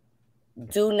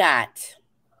 Do not,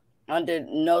 under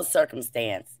no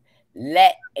circumstance,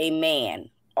 let a man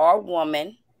or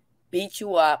woman beat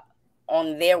you up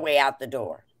on their way out the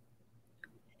door.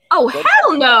 Oh,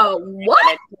 hell no.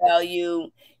 What? Tell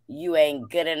you ain't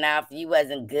good enough. You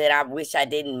wasn't good. I wish I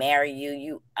didn't marry you.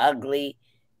 You ugly.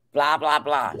 Blah, blah,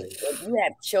 blah. If you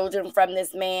have children from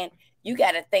this man, you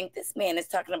got to think this man is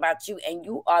talking about you, and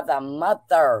you are the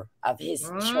mother of his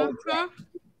children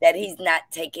that he's not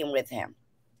taking with him.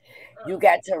 You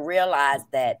got to realize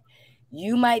that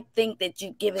you might think that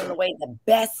you're giving away the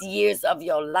best years of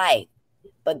your life,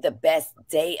 but the best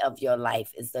day of your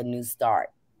life is the new start.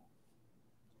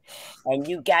 And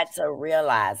you got to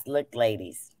realize, look,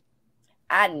 ladies,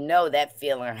 I know that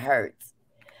feeling hurts,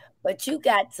 but you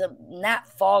got to not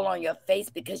fall on your face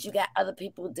because you got other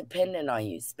people depending on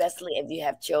you, especially if you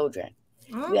have children.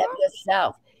 You have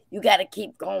yourself. You got to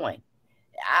keep going.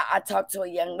 I talked to a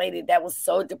young lady that was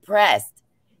so depressed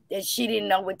that she didn't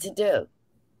know what to do.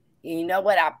 You know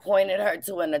what? I pointed her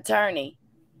to an attorney,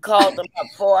 called him up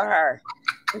for her.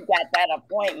 She got that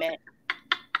appointment.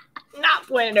 Not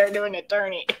pointing her to an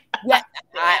attorney. Yeah,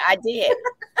 I did.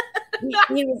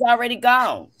 He was already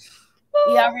gone.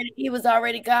 He was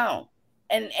already gone,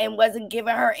 and wasn't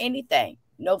giving her anything.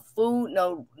 No food,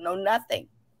 no nothing.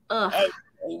 And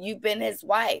you've been his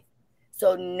wife,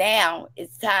 so now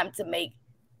it's time to make,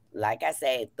 like I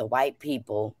said, the white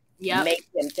people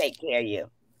make them take care of you.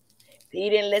 He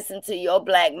didn't listen to your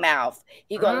black mouth.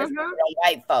 He gonna listen to the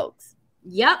white folks.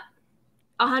 Yep.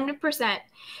 100%.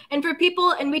 And for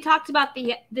people, and we talked about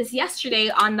this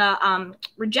yesterday on the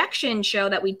rejection show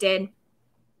that we did,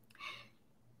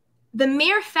 the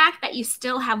mere fact that you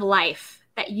still have life,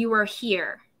 that you are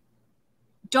here,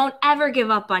 don't ever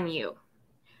give up on you.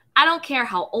 I don't care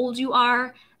how old you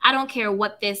are. I don't care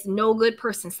what this no good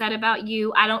person said about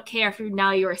you. I don't care if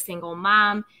you're a single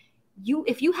mom.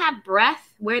 If you have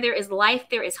breath, where there is life,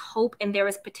 there is hope and there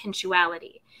is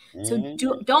potentiality. So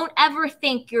don't ever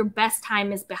think your best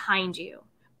time is behind you.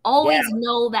 Always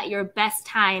know that your best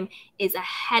time is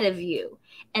ahead of you,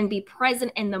 and be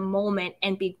present in the moment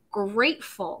and be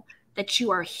grateful that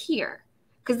you are here.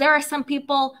 Because there are some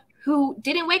people who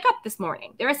didn't wake up this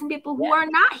morning. There are some people who are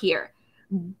not here.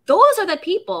 Those are the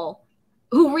people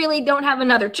who really don't have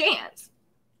another chance.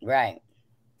 Right.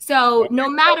 So no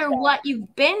matter what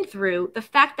you've been through, the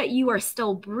fact that you are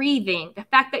still breathing, the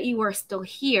fact that you are still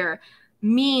here,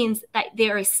 means that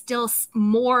there is still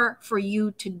more for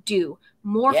you to do,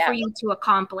 more for you to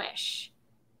accomplish.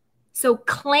 So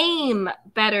claim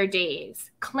better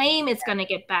days. Claim it's going to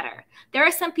get better. There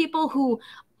are some people who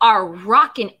are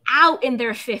rocking out in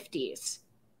their 50s.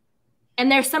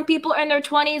 And there's some people in their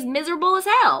 20s miserable as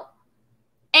hell.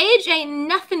 Age ain't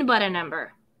nothing but a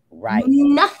number. Right.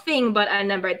 Nothing but a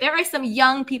number. There are some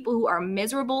young people who are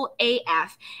miserable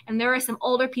AF, and there are some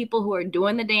older people who are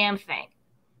doing the damn thing.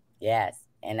 Yes.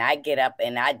 And I get up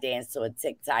and I dance to a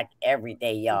TikTok every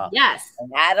day, y'all. Yes.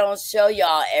 And I don't show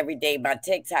y'all every day my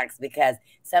TikToks because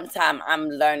sometimes I'm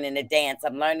learning to dance.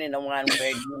 I'm learning the one where,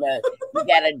 you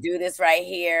got to do this right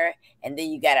here. And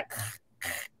then you got to,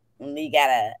 and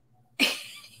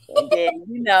then,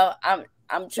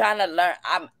 I'm trying to learn.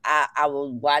 I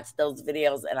will watch those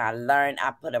videos and I learn.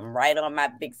 I put them right on my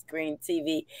big screen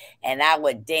TV and I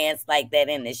would dance like that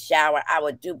in the shower. I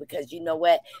would do, because you know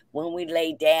what? When we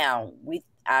lay down,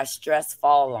 our stress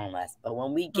fall on us. But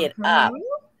when we get up,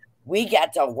 we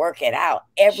got to work it out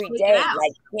every day.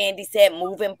 Like Candy said,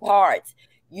 moving parts.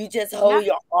 You just hold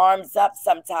your arms up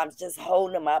sometimes. Just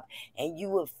hold them up and you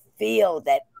will feel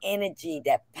that energy,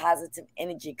 that positive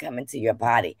energy coming to your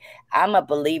body. I'm a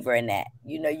believer in that.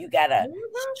 You got to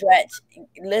stretch.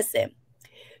 Listen,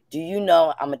 do you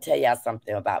know, I'm going to tell y'all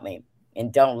something about me.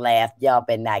 And don't laugh. Y'all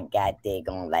better not goddamn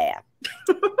gonna laugh.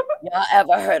 Y'all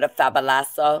ever heard of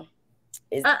Fabuloso?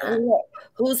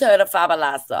 Who's heard of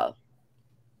Fabuloso?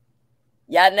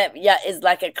 Y'all never, it's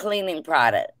like a cleaning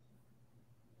product.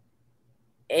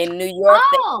 In New York,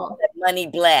 they call it Money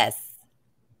Bless.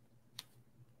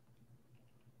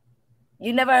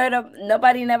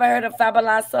 Nobody never heard of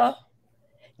Fabuloso?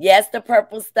 Yes, the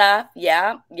purple stuff.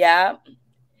 Yeah. I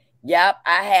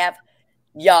have.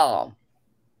 Y'all,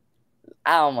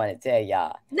 I don't want to tell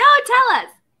y'all. No, tell us.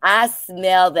 I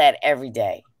smell that every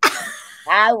day.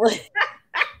 I would.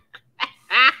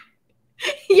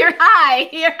 You're high.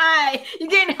 You're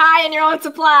getting high in your own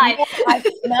supply. I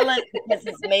smell it because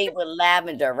it's made with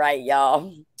lavender, right,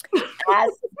 y'all? I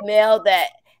smell that.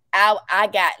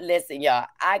 Listen, y'all,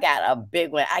 I got a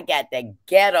big one. I got the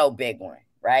ghetto big one,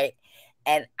 right?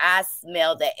 And I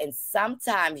smell that. And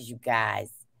sometimes, you guys,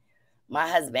 my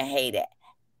husband hates it.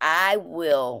 I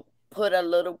will put a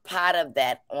little pot of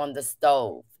that on the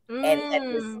stove and let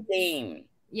it steam.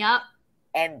 Yep.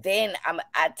 And then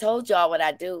I told y'all what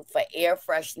I do for air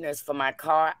fresheners for my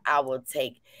car. I will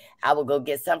go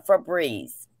get some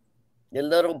Febreze. the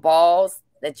little balls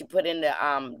that you put in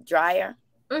the dryer.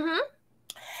 Mm-hmm.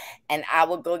 And I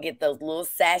would go get those little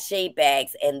sachet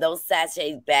bags, and those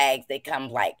sachet bags, they come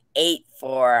like 8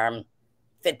 for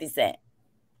 50 cents.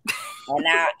 And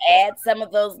I'll add some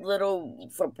of those little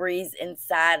Febreze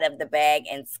inside of the bag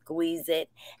and squeeze it,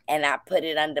 and I put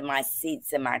it under my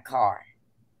seats in my car.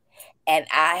 And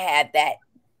I had that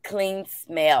clean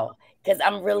smell, because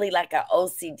I'm really like an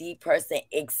OCD person,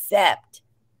 except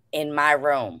in my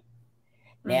room.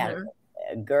 Now,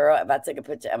 girl, if I took a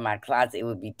picture of my closet, it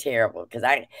would be terrible, because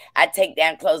I take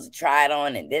down clothes to try it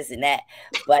on and this and that.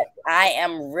 But I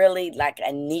am really like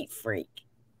a neat freak.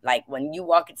 Like when you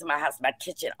walk into my house, my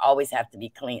kitchen always have to be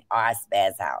clean or I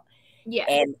spaz out. Yeah.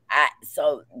 And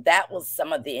so that was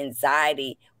some of the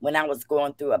anxiety when I was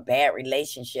going through a bad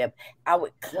relationship. I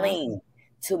would clean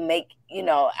to make,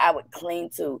 I would clean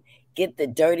to get the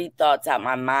dirty thoughts out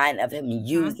my mind of him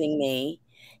using me.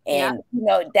 And,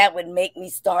 that would make me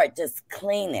start just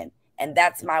cleaning. And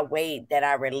that's my way that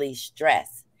I release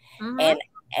stress. And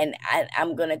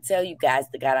I'm going to tell you guys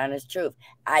the God honest truth.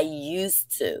 I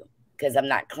used to, because I'm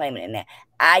not claiming it now,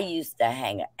 I used to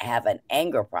have an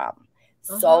anger problem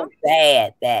so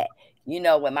bad that,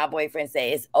 when my boyfriend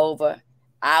said it's over,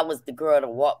 I was the girl to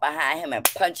walk behind him and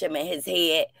punch him in his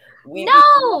head.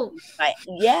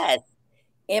 Yes.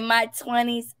 In my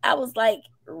 20s, I was like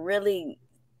really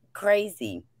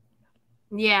crazy.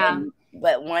 Yeah.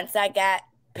 But once I got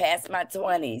past my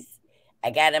 20s,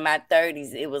 I got in my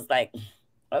 30s, it was like,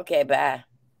 okay, bye.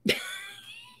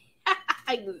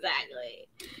 Exactly.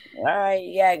 All right,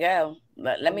 yeah, go.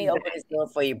 But let me open this door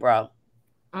for you, bro.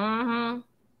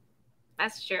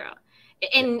 That's true.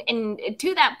 And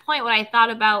to that point, what I thought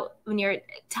about when you're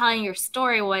telling your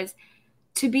story was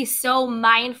to be so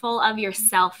mindful of your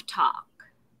self-talk.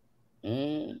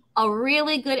 A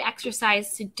really good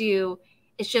exercise to do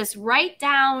is just write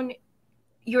down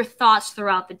your thoughts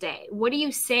throughout the day. What are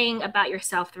you saying about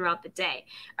yourself throughout the day?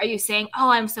 Are you saying, oh,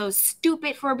 I'm so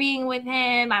stupid for being with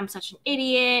him. I'm such an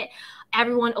idiot.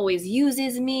 Everyone always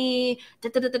uses me.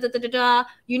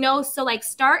 So like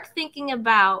start thinking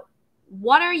about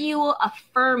what are you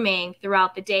affirming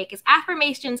throughout the day? Because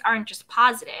affirmations aren't just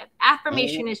positive.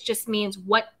 Affirmation is just means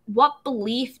what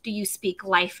belief do you speak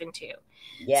life into?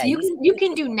 Yeah, so you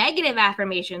can do negative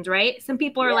affirmations, right? Some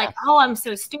people are like, oh, I'm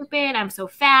so stupid. I'm so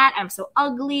fat. I'm so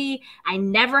ugly. I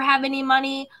never have any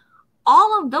money.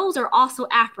 All of those are also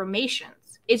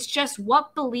affirmations. It's just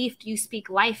what belief do you speak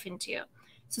life into?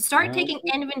 So start taking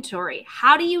inventory.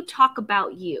 How do you talk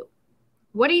about you?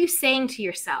 What are you saying to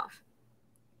yourself?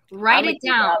 Write it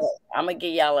down. I'm going to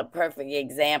give y'all a perfect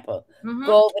example.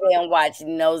 Go over there and watch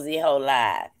Nosy Heaux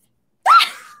live.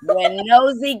 When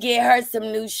Nosy get her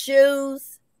some new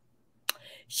shoes,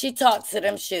 she talks to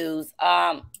them shoes.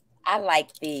 I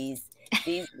like these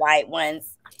white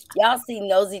ones. Y'all see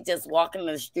Nosy just walking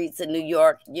the streets of New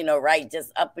York, right?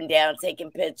 Just up and down, taking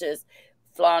pictures,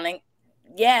 flaunting.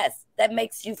 Yes, that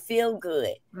makes you feel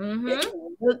good.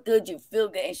 You look good, you feel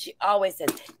good. And she always says,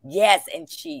 yes. And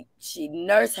she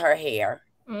nurse her hair.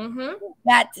 You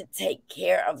got to take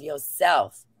care of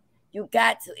yourself. You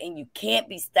got to, and you can't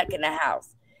be stuck in the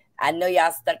house. I know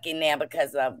y'all stuck in there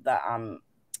because of the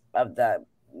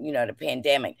the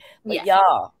pandemic. But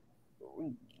y'all,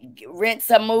 rent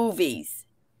some movies.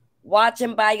 Watch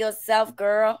them by yourself,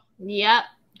 girl. Yep.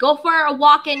 Go for a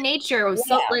walk in nature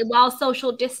while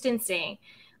social distancing.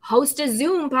 Host a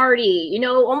Zoom party,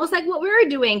 almost like what we were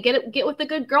doing. Get with a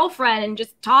good girlfriend and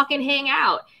just talk and hang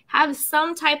out. Have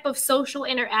some type of social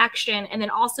interaction, and then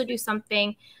also do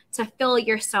something to fill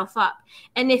yourself up.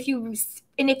 And if you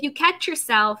catch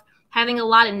yourself having a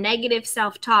lot of negative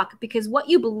self-talk, because what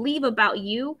you believe about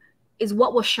you is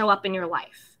what will show up in your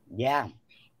life. Yeah.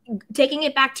 Taking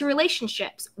it back to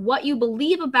relationships, what you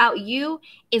believe about you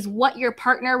is what your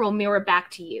partner will mirror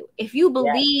back to you. If you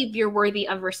believe you're worthy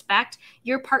of respect,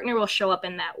 your partner will show up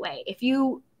in that way.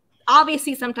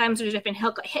 Obviously sometimes there's different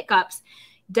hiccups.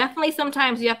 Definitely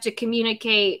sometimes you have to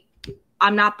communicate,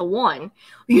 I'm not the one.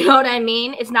 You know what I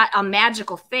mean? It's not a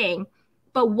magical thing.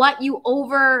 But what your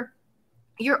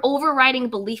overriding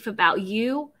belief about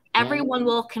you, everyone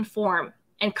will conform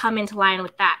and come into line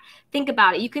with that. Think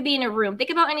about it. You could be in a room. Think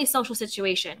about any social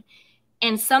situation.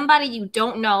 And somebody you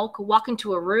don't know could walk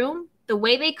into a room. The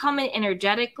way they come in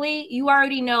energetically, you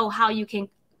already know how you can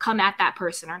come at that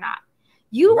person or not.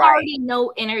 You already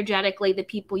know energetically the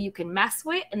people you can mess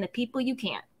with and the people you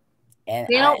can't. And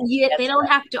they don't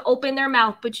have to open their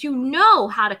mouth, but you know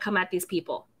how to come at these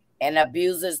people. And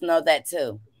abusers know that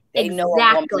too. They exactly. know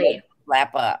a woman will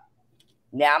slap up.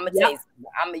 Now I'm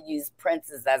gonna use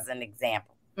Princess as an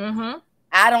example.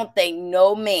 I don't think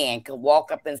no man could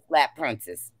walk up and slap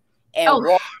Princess. and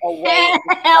walk away.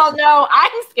 Hell no,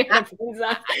 I'm scared of things.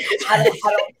 I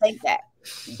don't think that.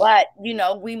 But, you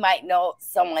know, we might know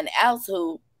someone else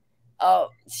who, oh,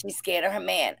 she's scared of her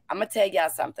man. I'm going to tell y'all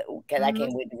something, because I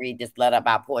can't wait to read this letter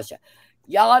about Portia.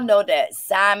 Y'all know that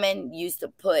Simon used to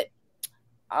put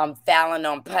Fallon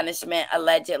on punishment,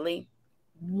 allegedly.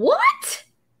 What?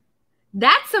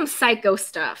 That's some psycho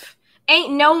stuff.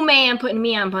 Ain't no man putting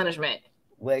me on punishment.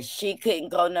 Well, she couldn't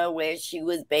go nowhere. She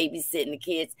was babysitting the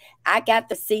kids. I got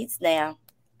the seats now.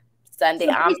 Sunday.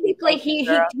 So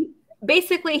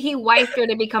basically, he wifed her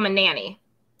to become a nanny.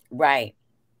 Right.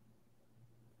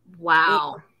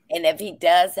 Wow. And if he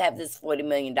does have this $40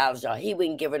 million, y'all, he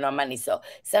wouldn't give her no money. So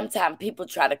sometimes people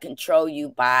try to control you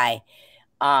by,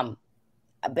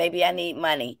 baby, I need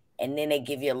money. And then they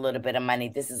give you a little bit of money.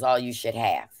 This is all you should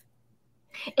have.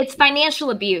 It's financial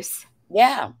abuse.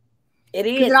 Yeah, it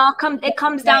is. It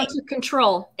comes down to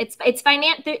control. It's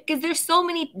because there's so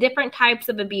many different types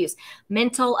of abuse: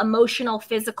 mental, emotional,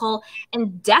 physical,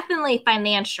 and definitely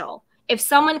financial. If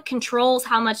someone controls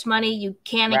how much money you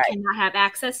can and cannot have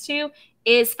access to,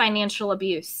 is financial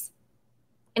abuse.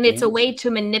 And it's a way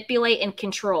to manipulate and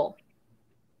control.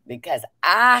 Because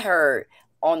I heard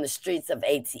on the streets of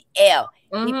ATL, he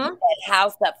put that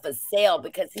house up for sale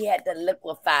because he had to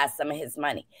liquefy some of his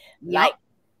money. Like,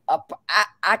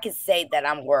 I could say that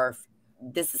I'm worth,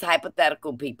 this is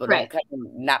hypothetical, people. Don't cut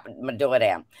my door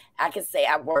down. I could say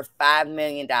I'm worth $5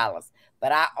 million,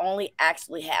 but I only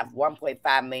actually have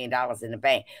 $1.5 million in the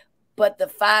bank. But the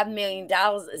 $5 million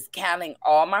is counting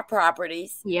all my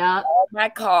properties, all my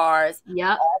cars,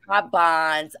 all my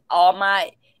bonds, all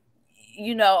my,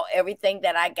 you know, everything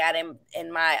that I got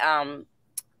in my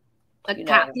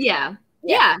account. Yeah.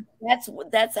 That's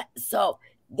so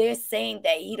they're saying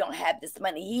that he don't have this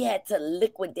money. He had to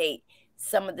liquidate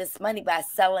some of this money by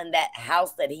selling that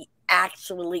house that he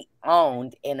actually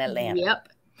owned in Atlanta. Yep.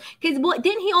 Because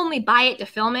didn't he only buy it to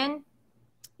film in?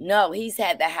 No, he's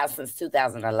had that house since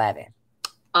 2011.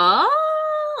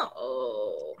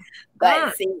 Oh.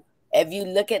 But see, if you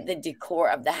look at the decor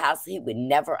of the house, he would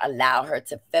never allow her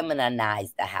to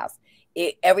feminize the house.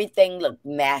 Everything looked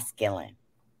masculine.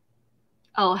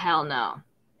 Oh, hell no.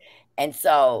 And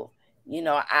so, you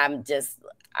know, I'm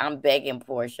begging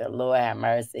Portia, Lord have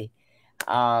mercy,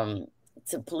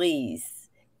 to please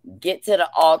get to the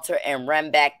altar and run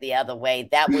back the other way.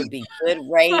 That would be good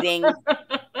ratings.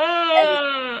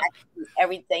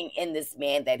 Everything in this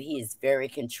man that he is very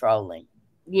controlling.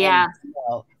 Yeah. And, you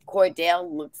know,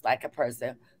 Cordell looks like a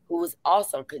person who was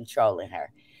also controlling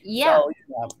her. Yeah. So, you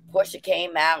know, Portia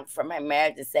came out from her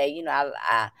marriage to say, you know,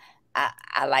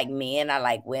 I like men, I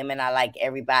like women, I like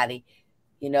everybody.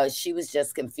 You know, she was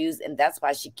just confused, and that's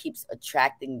why she keeps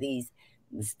attracting these,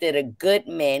 instead of good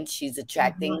men, she's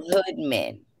attracting hood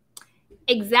men.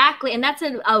 Exactly. And that's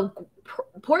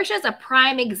Portia's a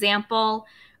prime example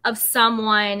of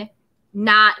someone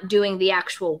not doing the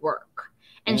actual work.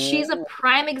 And she's a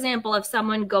prime example of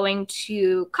someone going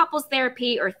to couples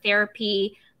therapy or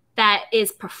therapy that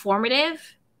is performative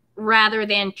rather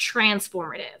than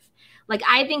transformative. Like,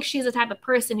 I think she's the type of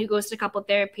person who goes to couple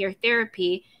therapy or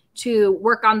therapy to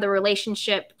work on the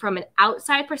relationship from an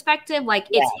outside perspective. Like,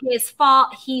 it's his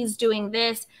fault, he's doing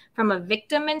this, from a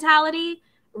victim mentality,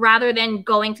 rather than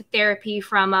going to therapy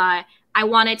from I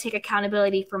want to take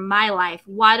accountability for my life.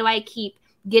 Why do I keep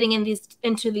getting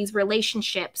into these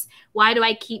relationships? Why do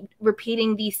I keep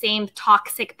repeating these same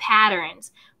toxic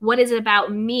patterns? What is it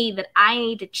about me that I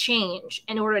need to change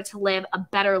in order to live a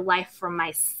better life for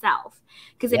myself?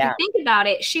 Because if you think about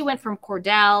it, she went from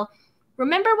Cordell.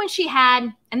 Remember when she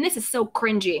had, and this is so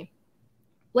cringy,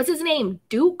 what's his name?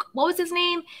 Duke? What was his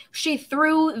name? She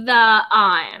threw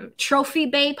the trophy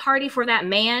bay party for that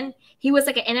man. He was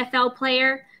like an NFL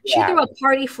player. She threw a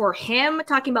party for him,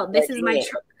 talking about this is my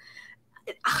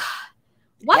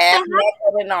what half the heck?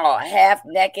 naked and all, half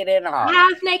naked and all,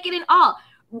 half naked and all.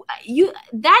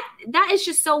 That is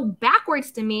just so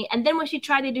backwards to me. And then when she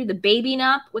tried to do the baby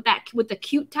nup with the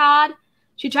cute Todd,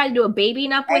 she tried to do a baby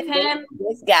nup with him.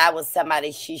 This guy was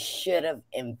somebody she should have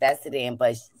invested in,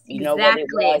 but you know what it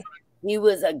was? He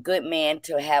was a good man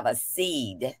to have a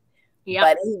seed.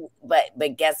 Yeah.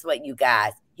 But guess what, you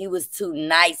guys? He was too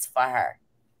nice for her.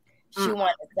 She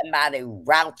wanted somebody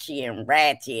raunchy and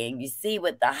ratchy. And you see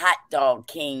what the hot dog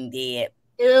king did.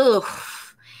 Ugh.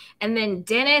 And then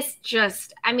Dennis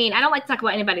just, I mean, I don't like to talk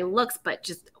about anybody's looks, but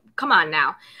just come on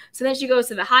now. So then she goes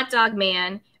to the hot dog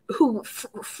man who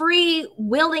free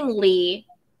willingly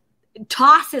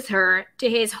tosses her to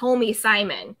his homie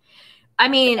Simon. I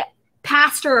mean,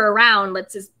 passed her around.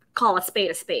 Let's just call a spade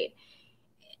a spade.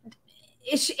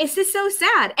 It's just so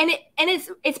sad. And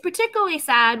it's particularly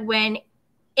sad when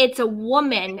it's a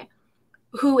woman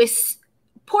who is,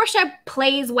 Portia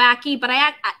plays wacky, but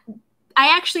I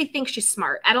actually think she's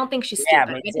smart. I don't think she's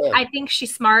stupid. I think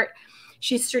she's smart.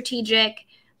 She's strategic.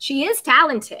 She is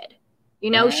talented. You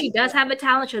know, she does have a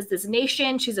talent. She has this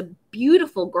nation. She's a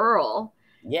beautiful girl.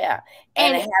 Yeah.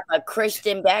 And have a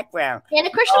Christian background. And a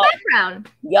Christian background.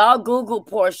 Y'all Google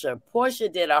Portia. Portia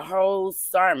did a whole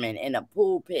sermon in a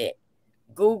pulpit.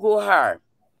 Google her.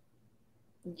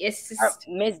 Yes.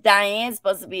 Miss Diane's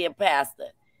supposed to be a pastor.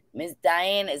 Miss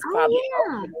Diane is probably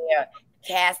over there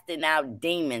casting out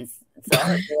demons. So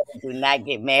her do not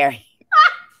get married.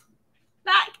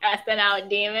 Not casting out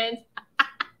demons.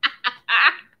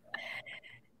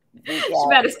 She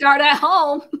better start at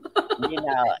home. You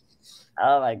know,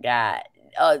 oh my God.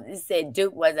 Oh, you said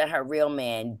Duke wasn't her real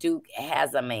man. Duke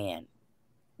has a man.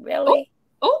 Really?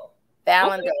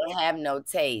 Fallon don't have no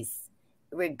taste.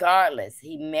 Regardless,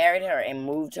 he married her and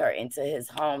moved her into his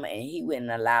home, and he wouldn't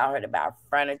allow her to buy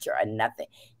furniture or nothing.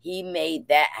 He made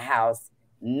that house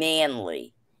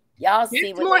manly. Y'all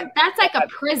see what that's like a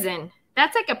prison.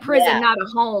 That's like a prison, not a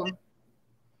home.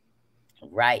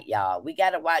 Right, y'all. We got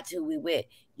to watch who we with.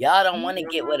 Y'all don't want to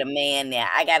get with a man now.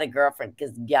 I got a girlfriend,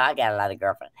 because y'all got a lot of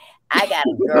girlfriends. I got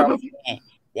a girlfriend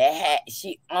that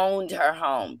she owned her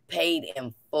home, paid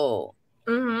in full.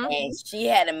 And she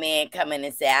had a man come in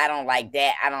and say, I don't like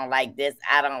that. I don't like this.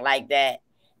 I don't like that.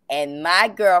 And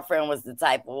my girlfriend was the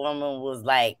type of woman was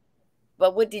like,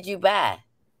 but what did you buy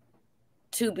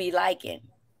to be liking?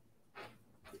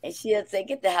 And she'll say,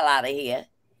 get the hell out of here.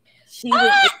 She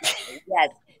was yes.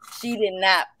 She did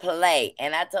not play.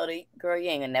 And I told her, girl, you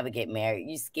ain't gonna never get married.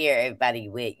 You scare everybody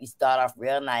you with. You start off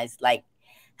real nice, like,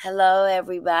 hello,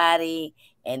 everybody.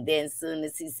 And then soon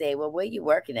as he say, well, where you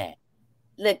working at?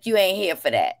 Look, you ain't here for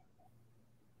that.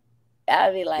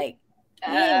 I'll be like,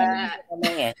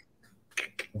 man.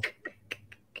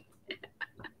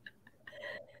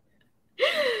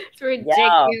 It's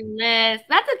ridiculous.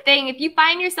 That's the thing. If you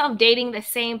find yourself dating the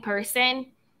same person,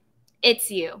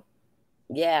 it's you.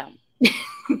 Yeah.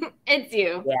 It's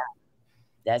you. Yeah,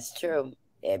 that's true.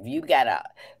 If you got to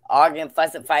argue and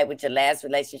fuss and fight with your last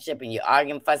relationship and you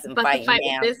argue and fuss and fight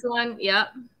now, with this one, yep.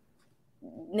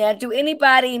 Now, do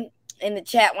anybody in the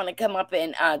chat want to come up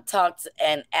and talk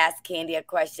and ask Candy a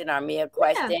question or me a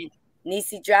question? Yeah.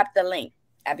 Nisi, drop the link.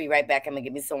 I'll be right back. I'm going to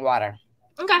give me some water.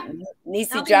 Okay.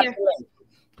 Nisi, drop the link.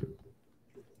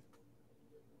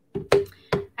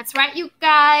 That's right, you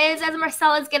guys. As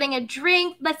Marcella's getting a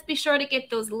drink, let's be sure to get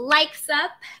those likes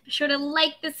up. Be sure to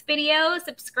like this video,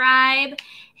 subscribe,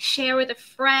 share with a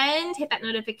friend, hit that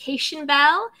notification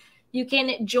bell. You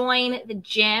can join the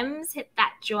gyms. Hit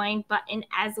that join button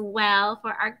as well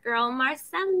for our girl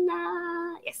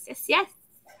Marcella. Yes, yes, yes.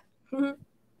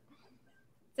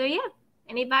 So yeah,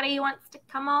 anybody who wants to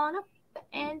come on up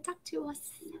and talk to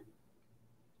us.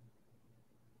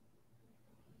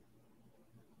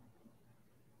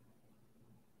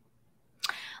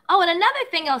 Oh, and another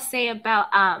thing I'll say about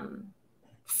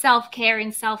self-care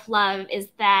and self-love is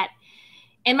that,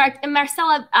 and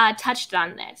Marcella touched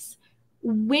on this,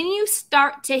 when you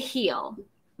start to heal,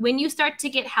 when you start to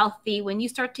get healthy, when you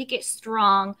start to get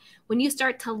strong, when you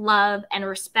start to love and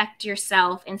respect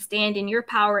yourself and stand in your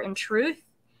power and truth,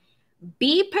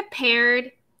 be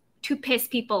prepared to piss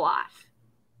people off.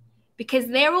 Because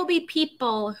there will be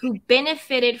people who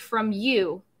benefited from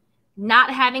you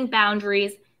not having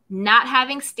boundaries, not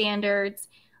having standards,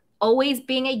 always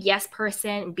being a yes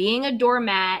person, being a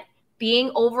doormat, being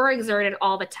overexerted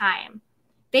all the time.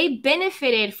 They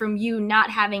benefited from you not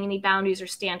having any boundaries or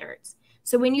standards.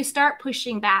 So when you start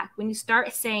pushing back, when you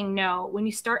start saying no, when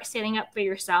you start standing up for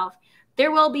yourself,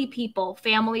 there will be people,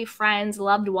 family, friends,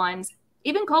 loved ones,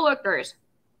 even coworkers,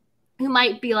 who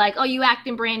might be like, oh, you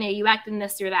acting brand new, you acting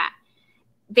this or that.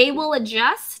 They will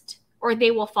adjust or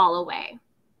they will fall away.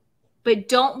 But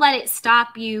don't let it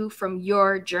stop you from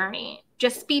your journey.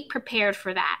 Just be prepared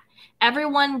for that.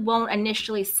 Everyone won't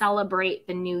initially celebrate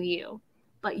the new you,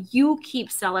 but you keep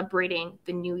celebrating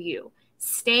the new you.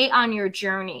 Stay on your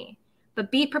journey, but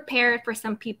be prepared for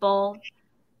some people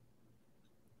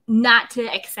not to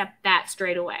accept that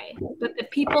straight away. But the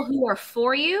people who are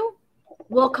for you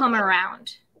will come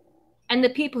around. And the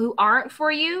people who aren't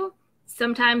for you,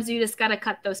 sometimes you just got to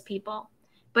cut those people.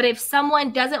 But if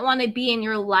someone doesn't want to be in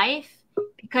your life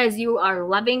because you are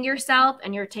loving yourself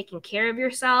and you're taking care of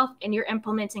yourself and you're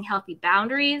implementing healthy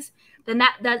boundaries, then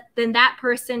that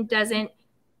person doesn't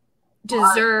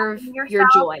deserve your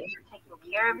joy. You're taking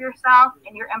care of yourself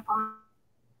and you're implementing.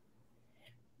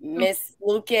 Miss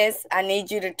Lucas, I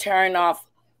need you to turn off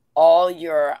all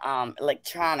your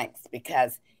electronics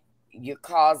because you're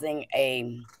causing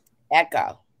a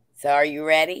echo. So are you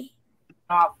ready?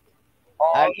 off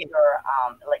all your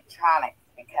electronics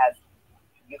because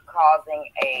you're causing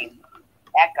a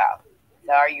echo.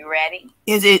 So are you ready?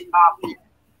 Is it?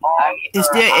 It's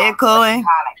still echoing?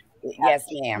 Yes,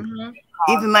 ma'am. Mm-hmm.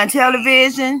 Even my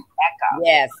television?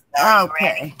 Yes.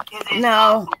 Okay.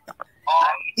 No.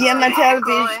 Yeah, my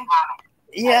television.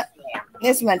 Yeah,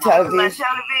 it's my television.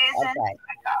 Okay.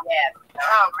 Yes.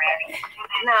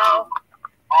 No.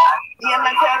 Yeah,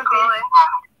 my television.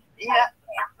 Yeah,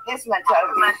 it's my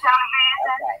television.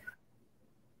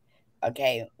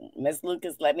 Okay, Miss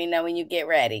Lucas, let me know when you get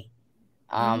ready.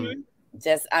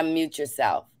 Just unmute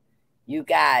yourself. You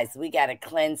guys, we got to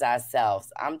cleanse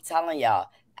ourselves. I'm telling y'all,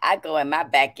 I go in my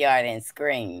backyard and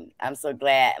scream. I'm so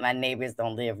glad my neighbors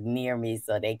don't live near me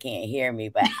so they can't hear me,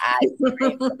 but I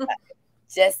scream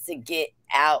just to get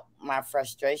out my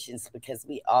frustrations because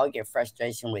we all get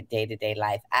frustration with day-to-day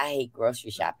life. I hate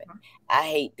grocery shopping. I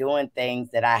hate doing things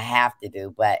that I have to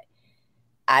do, but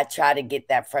I try to get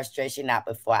that frustration out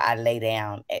before I lay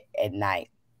down at night.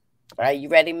 Are you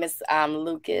ready, Miss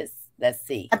Lucas? Let's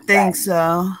see. I think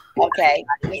so. Okay.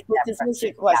 Lucas, what's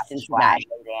your question tonight?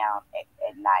 Lay down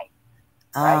at night.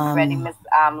 Are you ready, Miss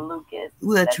Lucas?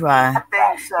 We'll try. I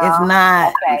think so. If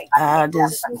not, okay, I'll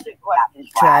just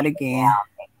try it again.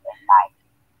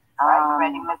 Are you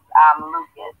ready, Miss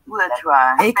Lucas? We'll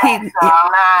try. It keeps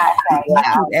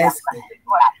asking.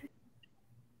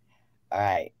 All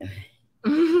right.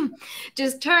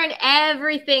 Just turn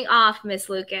everything off, Miss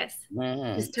Lucas.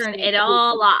 Just turn it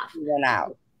all off.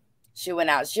 She went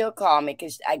out. She'll call me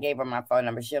because I gave her my phone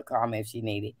number. She'll call me if she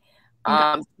needed.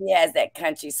 She has that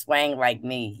country swang like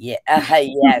me. Yeah,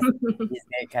 yes, she's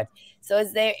very country. So,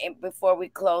 is there, before we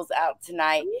close out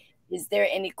tonight, is there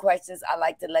any questions? I'd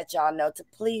like to let y'all know to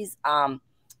please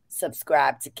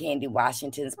subscribe to Candy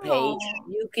Washington's page.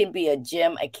 You can be a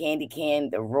gem, a candy can,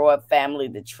 the Roy family,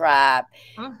 the tribe.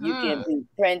 You can be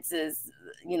Princess,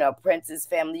 Princess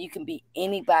family. You can be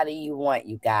anybody you want,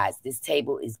 you guys. This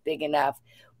table is big enough.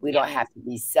 We don't have to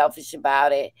be selfish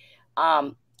about it.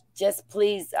 Just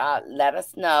please let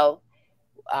us know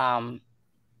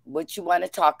what you want to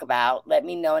talk about. Let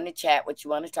me know in the chat what you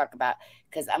want to talk about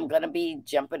because I'm going to be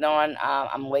jumping on.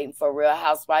 I'm waiting for Real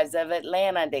Housewives of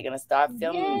Atlanta. They're going to start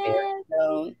filming very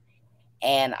soon.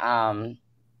 And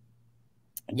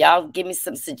y'all give me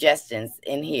some suggestions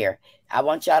in here. I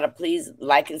want y'all to please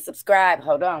like and subscribe.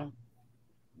 Hold on.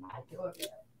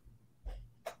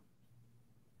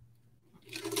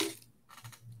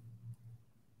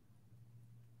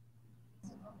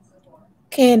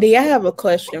 Candy, I have a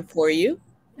question for you.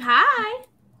 Hi.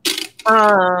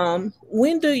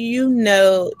 When do you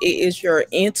know it is your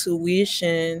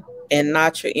intuition and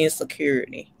not your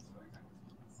insecurity?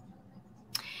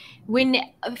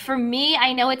 For me,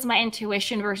 I know it's my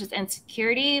intuition versus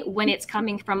insecurity when it's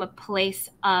coming from a place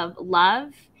of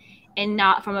love and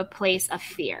not from a place of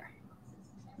fear.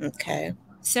 Okay.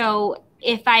 So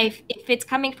if it's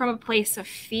coming from a place of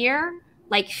fear,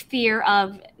 like fear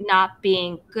of not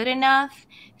being good enough,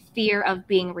 fear of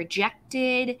being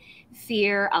rejected,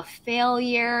 fear of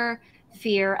failure,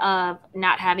 fear of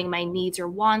not having my needs or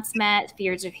wants met,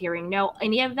 fears of hearing no,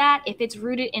 any of that, if it's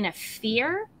rooted in a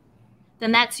fear,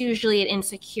 then that's usually an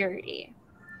insecurity.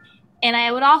 And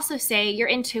I would also say your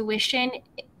intuition,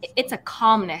 it's a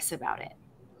calmness about it.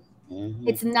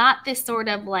 It's not this sort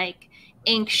of like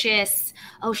anxious,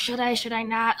 oh, should I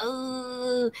not?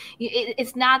 Oh,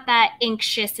 it's not that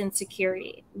anxious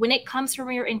insecurity. When it comes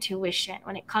from your intuition,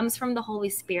 when it comes from the Holy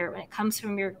Spirit, when it comes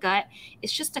from your gut,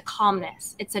 it's just a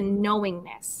calmness. It's a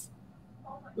knowingness.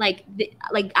 Like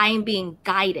I am being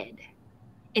guided.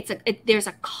 There's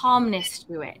a calmness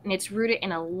to it, and it's rooted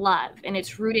in a love, and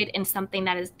it's rooted in something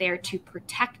that is there to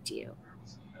protect you.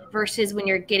 Versus when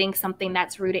you're getting something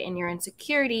that's rooted in your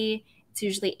insecurity, it's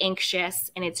usually anxious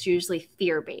and it's usually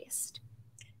fear-based.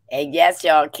 And yes,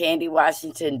 y'all, Candy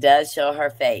Washington does show her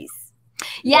face.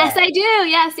 Yes, I do.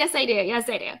 Yes, I do. Yes,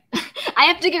 I do. I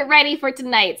have to get ready for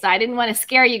tonight, so I didn't want to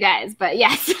scare you guys, but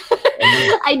yes,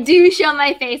 I do show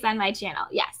my face on my channel.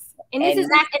 Yes. And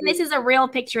this is a real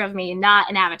picture of me, not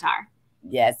an avatar.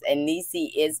 Yes, and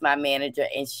Nisi is my manager,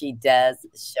 and she does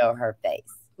show her face.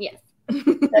 Yes. So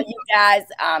you guys,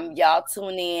 y'all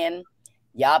tune in.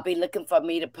 Y'all be looking for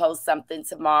me to post something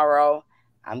tomorrow.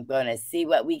 I'm going to see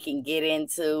what we can get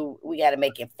into. We got to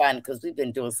make it fun because we've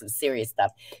been doing some serious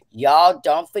stuff. Y'all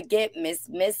don't forget Miss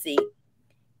Missy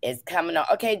is coming on.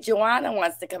 Okay, Joanna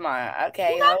wants to come on.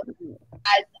 Okay.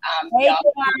 Hey,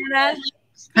 Joanna.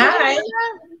 Hi.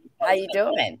 How you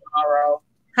doing?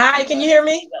 Hi, can you hear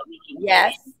me?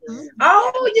 Yes.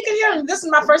 Oh, you can hear me. This is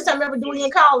my first time ever doing a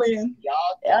call-in.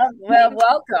 Well,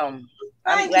 welcome.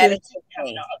 I'm glad you. that you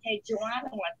came. Okay, Joanna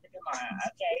wants to come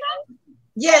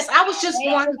Yes, I was just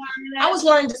wanting. I was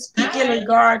wanting to speak in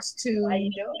regards to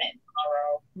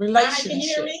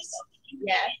relationships.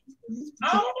 Yes.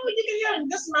 Oh, you can hear me.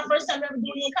 This is my first time ever doing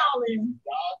a call-in.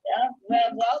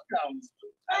 Well, welcome.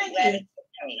 Thank you.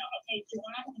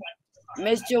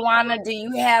 Miss Joanna, do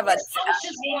you have a I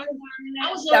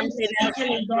was wanting to speak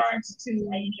in regards to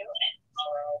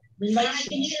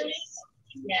relationships.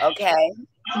 Okay.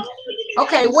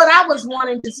 Okay, what I was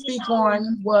wanting to speak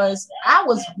on was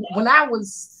when I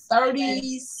was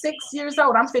 36 years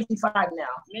old. I'm 55 now.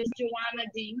 Miss Joanna,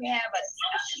 do you have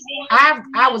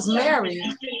a I was married.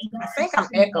 I think I'm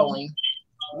echoing.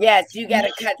 Yes, you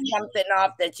gotta cut something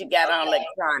off that you got on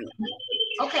electronic.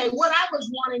 Okay, what I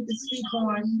was wanting to speak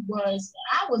on was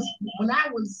when I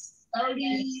was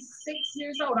 36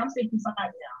 years old. I'm 55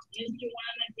 now. Miss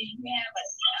Joanna, do you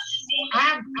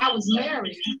have I was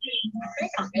married. I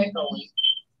think I'm echoing.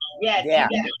 Yes, you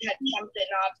gotta cut something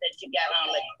off that you got on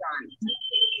electronic.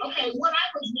 Okay, what I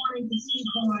was wanting to speak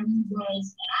on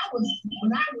was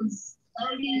when I was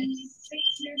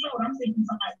 36 years old. I'm 55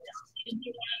 now.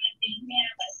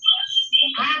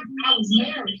 I was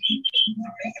married.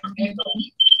 I think I'm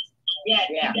echoing. Yeah,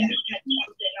 you gotta cut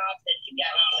something off that you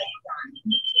got on electronic.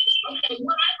 Okay,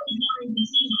 what I was wanting to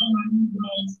speak on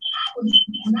was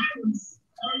when I was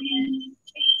 36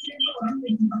 years old. I'm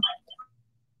 55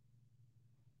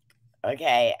 now.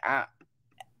 Okay,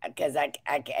 because I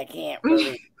can't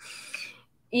really.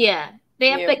 Yeah, they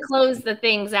have to close the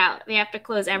things out. They have to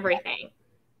close everything.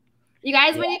 You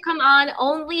guys, when you come on,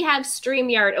 only have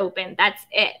StreamYard open. That's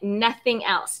it. Nothing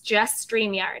else. Just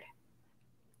StreamYard.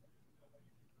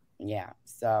 Yeah.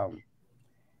 So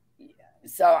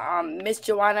Miss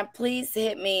Joanna, please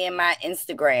hit me in my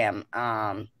Instagram.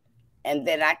 And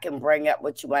then I can bring up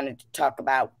what you wanted to talk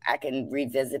about. I can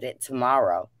revisit it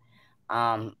tomorrow.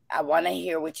 I want to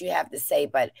hear what you have to say,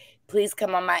 but please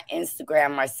come on my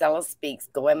Instagram, Marcella Speaks.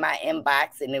 Go in my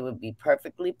inbox, and it would be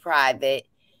perfectly private.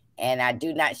 And I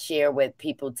do not share what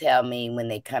people tell me when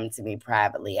they come to me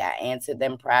privately. I answer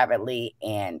them privately,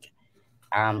 and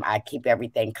I keep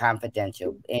everything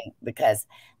confidential, because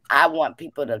I want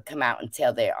people to come out and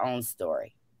tell their own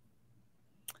story.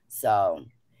 So,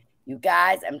 you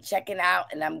guys, I'm checking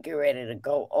out, and I'm getting ready to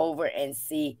go over and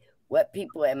see what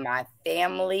people in my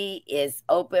family is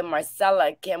open.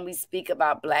 Marcella, can we speak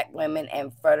about Black women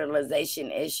and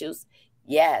fertilization issues?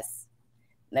 Yes.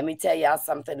 Let me tell y'all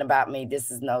something about me.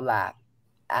 This is no lie.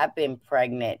 I've been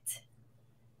pregnant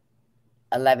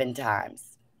 11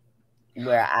 times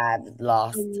where I've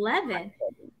lost. 11?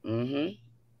 Mm-hmm.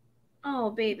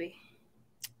 Oh, baby.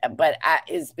 But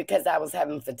it's because I was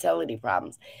having fertility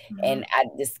problems. Mm-hmm. And I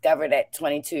discovered at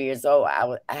 22 years old,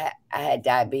 I had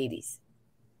diabetes.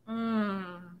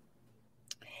 Mm.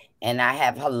 And I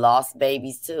have lost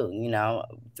babies too, you know,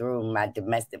 through my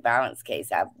domestic violence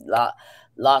case. I've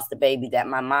lost a baby that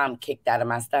my mom kicked out of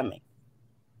my stomach.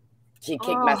 She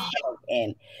kicked my stomach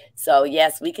in. So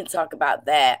yes, we can talk about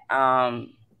that.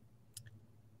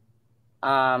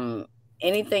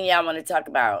 Anything y'all want to talk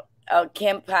about? Oh,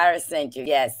 Kim Pyre sent you.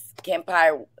 Yes, Kim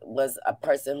Pyre was a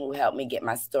person who helped me get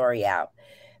my story out,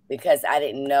 because I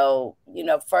didn't know, you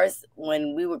know, first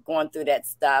when we were going through that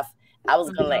stuff, I was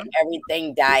going to let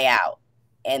everything die out.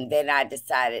 And then I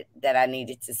decided that I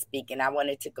needed to speak, and I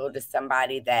wanted to go to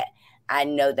somebody that I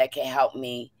know that can help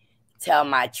me tell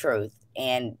my truth.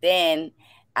 And then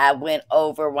I went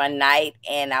over one night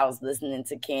and I was listening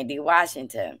to Candy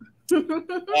Washington.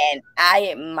 And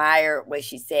I admired what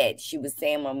she said. She was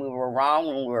saying when we were wrong,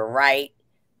 when we were right.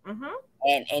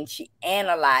 And she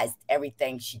analyzed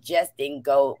everything. She just didn't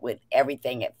go with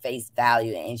everything at face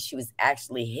value. And she was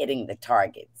actually hitting the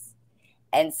targets.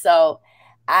 And so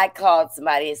I called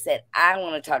somebody and said, I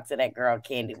want to talk to that girl,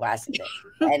 Candy Washington.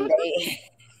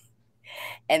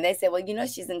 And they said, well, you know,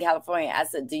 she's in California. I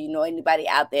said, do you know anybody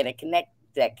out there that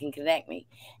can connect me?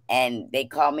 And they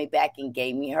called me back and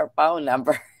gave me her phone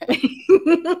number.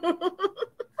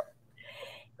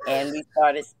 And we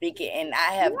started speaking, and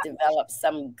I have developed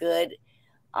some good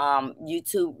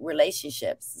YouTube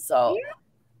relationships. So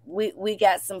we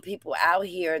got some people out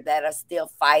here that are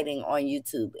still fighting on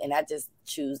YouTube, and I just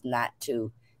choose not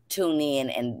to tune in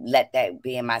and let that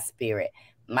be in my spirit.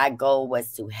 My goal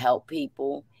was to help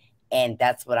people, and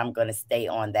that's what I'm going to stay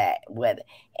on that with.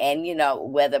 And you know,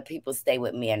 whether people stay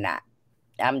with me or not,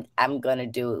 I'm going to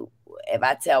do. If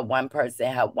I tell one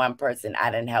person, help one person,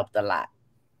 I done helped a lot.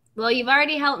 Well, you've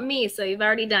already helped me, so you've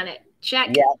already done it.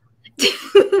 Check. Yeah.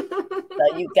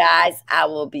 So you guys, I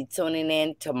will be tuning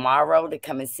in tomorrow to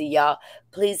come and see y'all.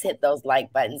 Please hit those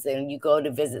like buttons, and you go to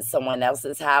visit someone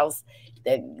else's house,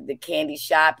 the candy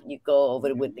shop. You go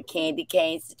over with the candy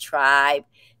canes, the tribe.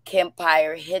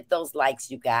 Kempire. Hit those likes,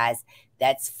 you guys.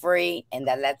 That's free, and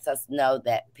that lets us know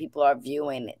that people are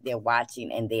viewing, they're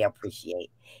watching, and they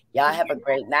appreciate. Y'all have a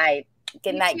great night.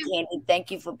 Good night, Candy. Thank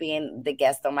you for being the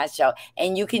guest on my show.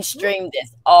 And you can stream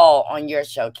this all on your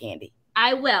show, Candy.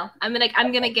 I will. I'm gonna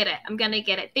get it. I'm gonna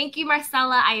get it. Thank you,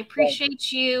 Marcella. I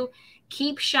appreciate you.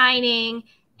 Keep shining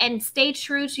and stay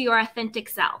true to your authentic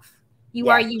self. You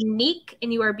are unique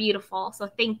and you are beautiful. So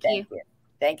thank you.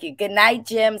 Thank you. Good night,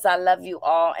 Gems. I love you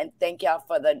all, and thank y'all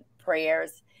for the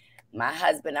prayers. My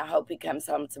husband, I hope he comes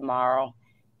home tomorrow,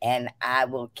 and I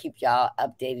will keep y'all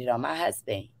updated on my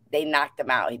husband. They knocked him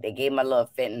out. They gave him a little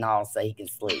fentanyl so he can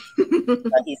sleep.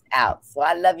 So he's out. So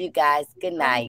I love you guys. Good night.